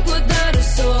I'm weak without a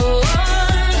sword,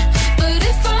 but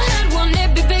if I had one,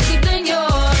 it'd be bigger than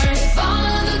yours. If all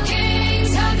of the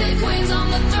kings had their queens on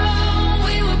the throne,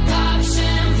 we would pop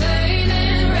champagne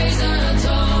and raise a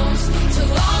toast to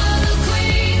all of the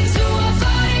queens who are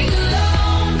fighting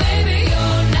alone. Baby,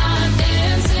 you're not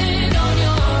dancing on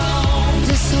your own.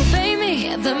 Disobey me,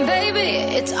 then baby,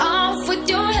 it's off with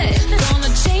your head.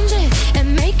 Gonna change it and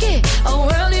make it a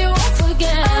world you won't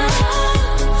forget.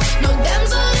 No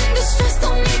damsel in distress,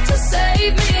 don't need to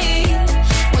save me.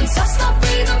 Once I stop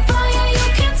breathing fire, you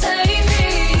can't tame me.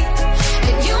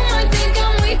 And you might think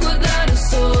I'm weak without a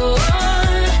sword,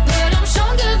 but I'm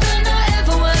stronger than I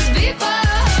ever was before.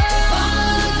 All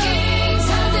the kings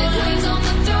had their queens on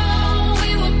the throne. We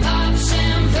would pop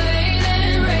champagne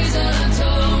and raise a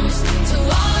toast to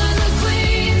all of the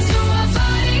queens who are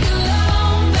fighting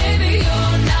alone. Baby,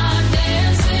 you're not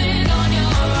dancing on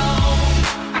your own.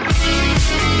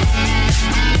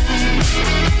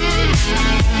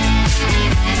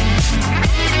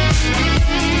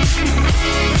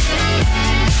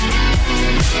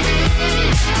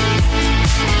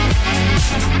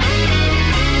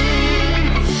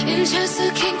 In chess, a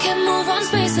king can move one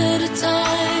space at a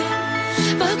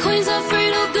time, but queens are free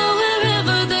to go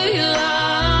wherever they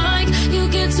like. You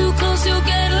get too close, you'll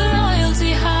get a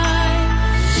royalty high.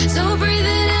 So breathe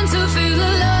it in to feel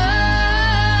alive.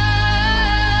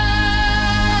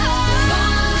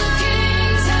 All the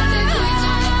kings had their queens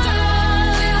on the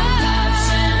throne. We would pop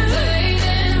champagne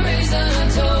and raise a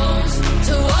toast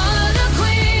to all of the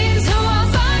queens who are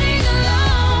fighting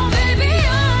alone. Baby,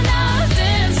 you're not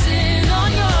dancing on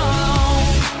your own.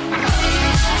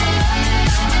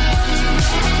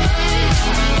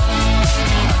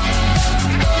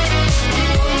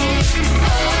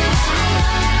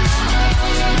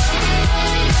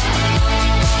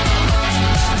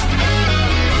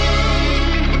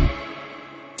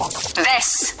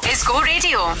 This is Go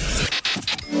Radio.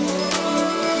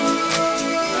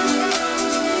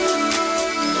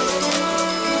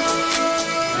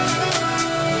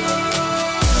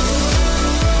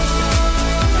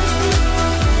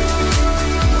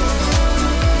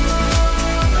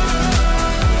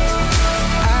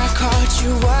 I caught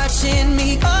you watching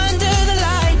me under the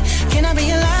light. Can I be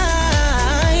a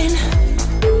line?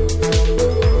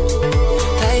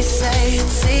 They say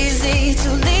it's easy to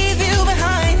leave you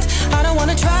behind. I don't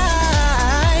wanna try.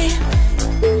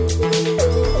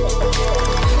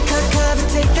 Cut cover,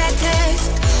 take that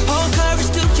test. Hold courage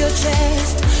to your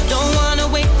chest. Don't wanna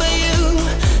wait for you.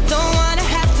 Don't wanna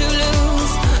have to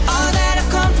lose all that I've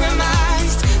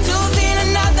compromised to feel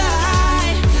another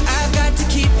high. I've got to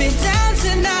keep it down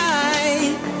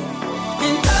tonight.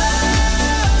 And oh,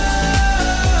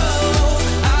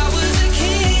 I was a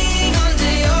king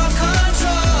under your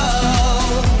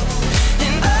control.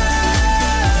 And oh,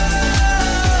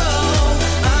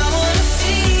 I wanna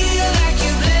feel like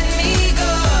you've let me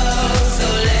go. So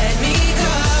let me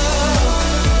go.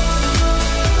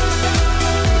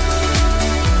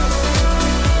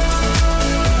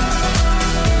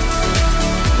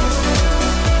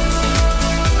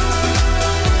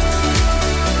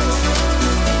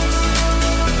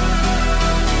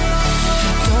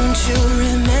 Don't you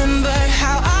remember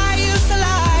how I used to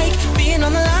like being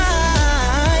on the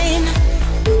line?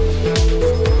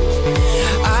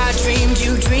 I dreamed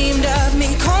you dreamed of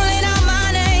me calling out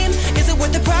my name. Is it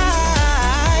worth the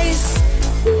price?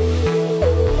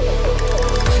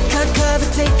 Cut cover,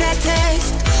 take that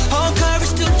test. Hold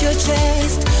courage to your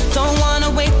chest. Don't wanna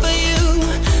wait for you.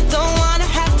 Don't wanna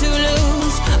have to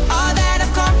lose all that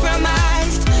I've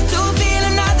compromised to feel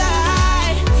another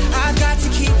high. I've got to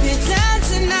keep it down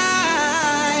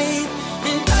tonight.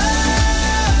 And oh,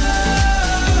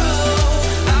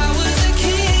 I was a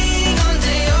king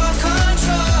under your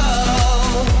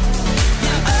control.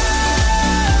 Now oh,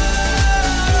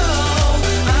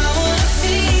 I wanna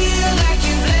feel like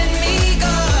you've let me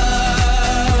go.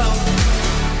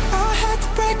 I had to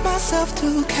break myself to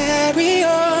carry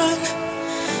on.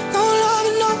 No love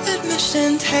and no admission.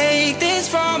 Take this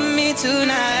from me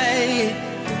tonight.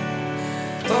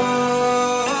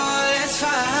 Oh, let's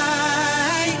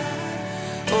fight.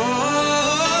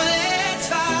 Oh, let's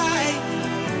fight.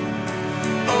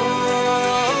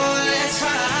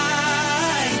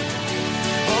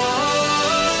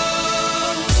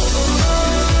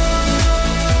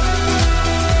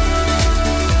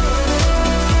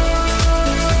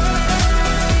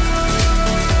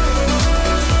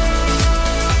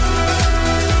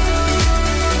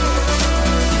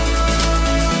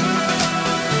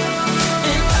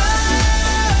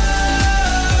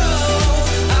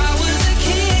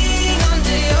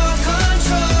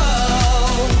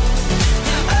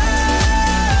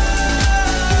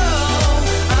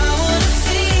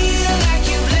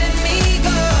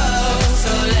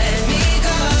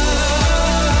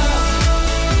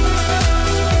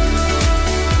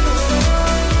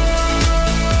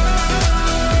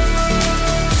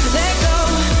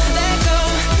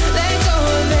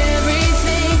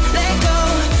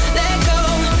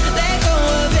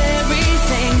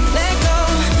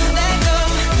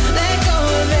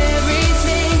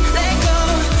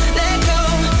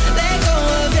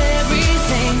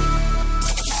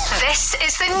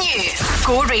 is the new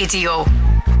Go Radio.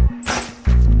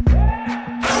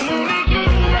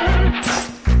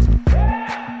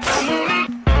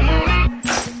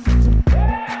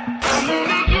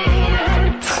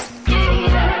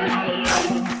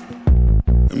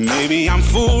 Maybe I'm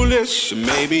foolish,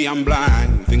 maybe I'm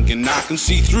blind, thinking I can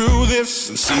see through this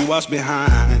and see what's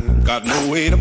behind. Got no way to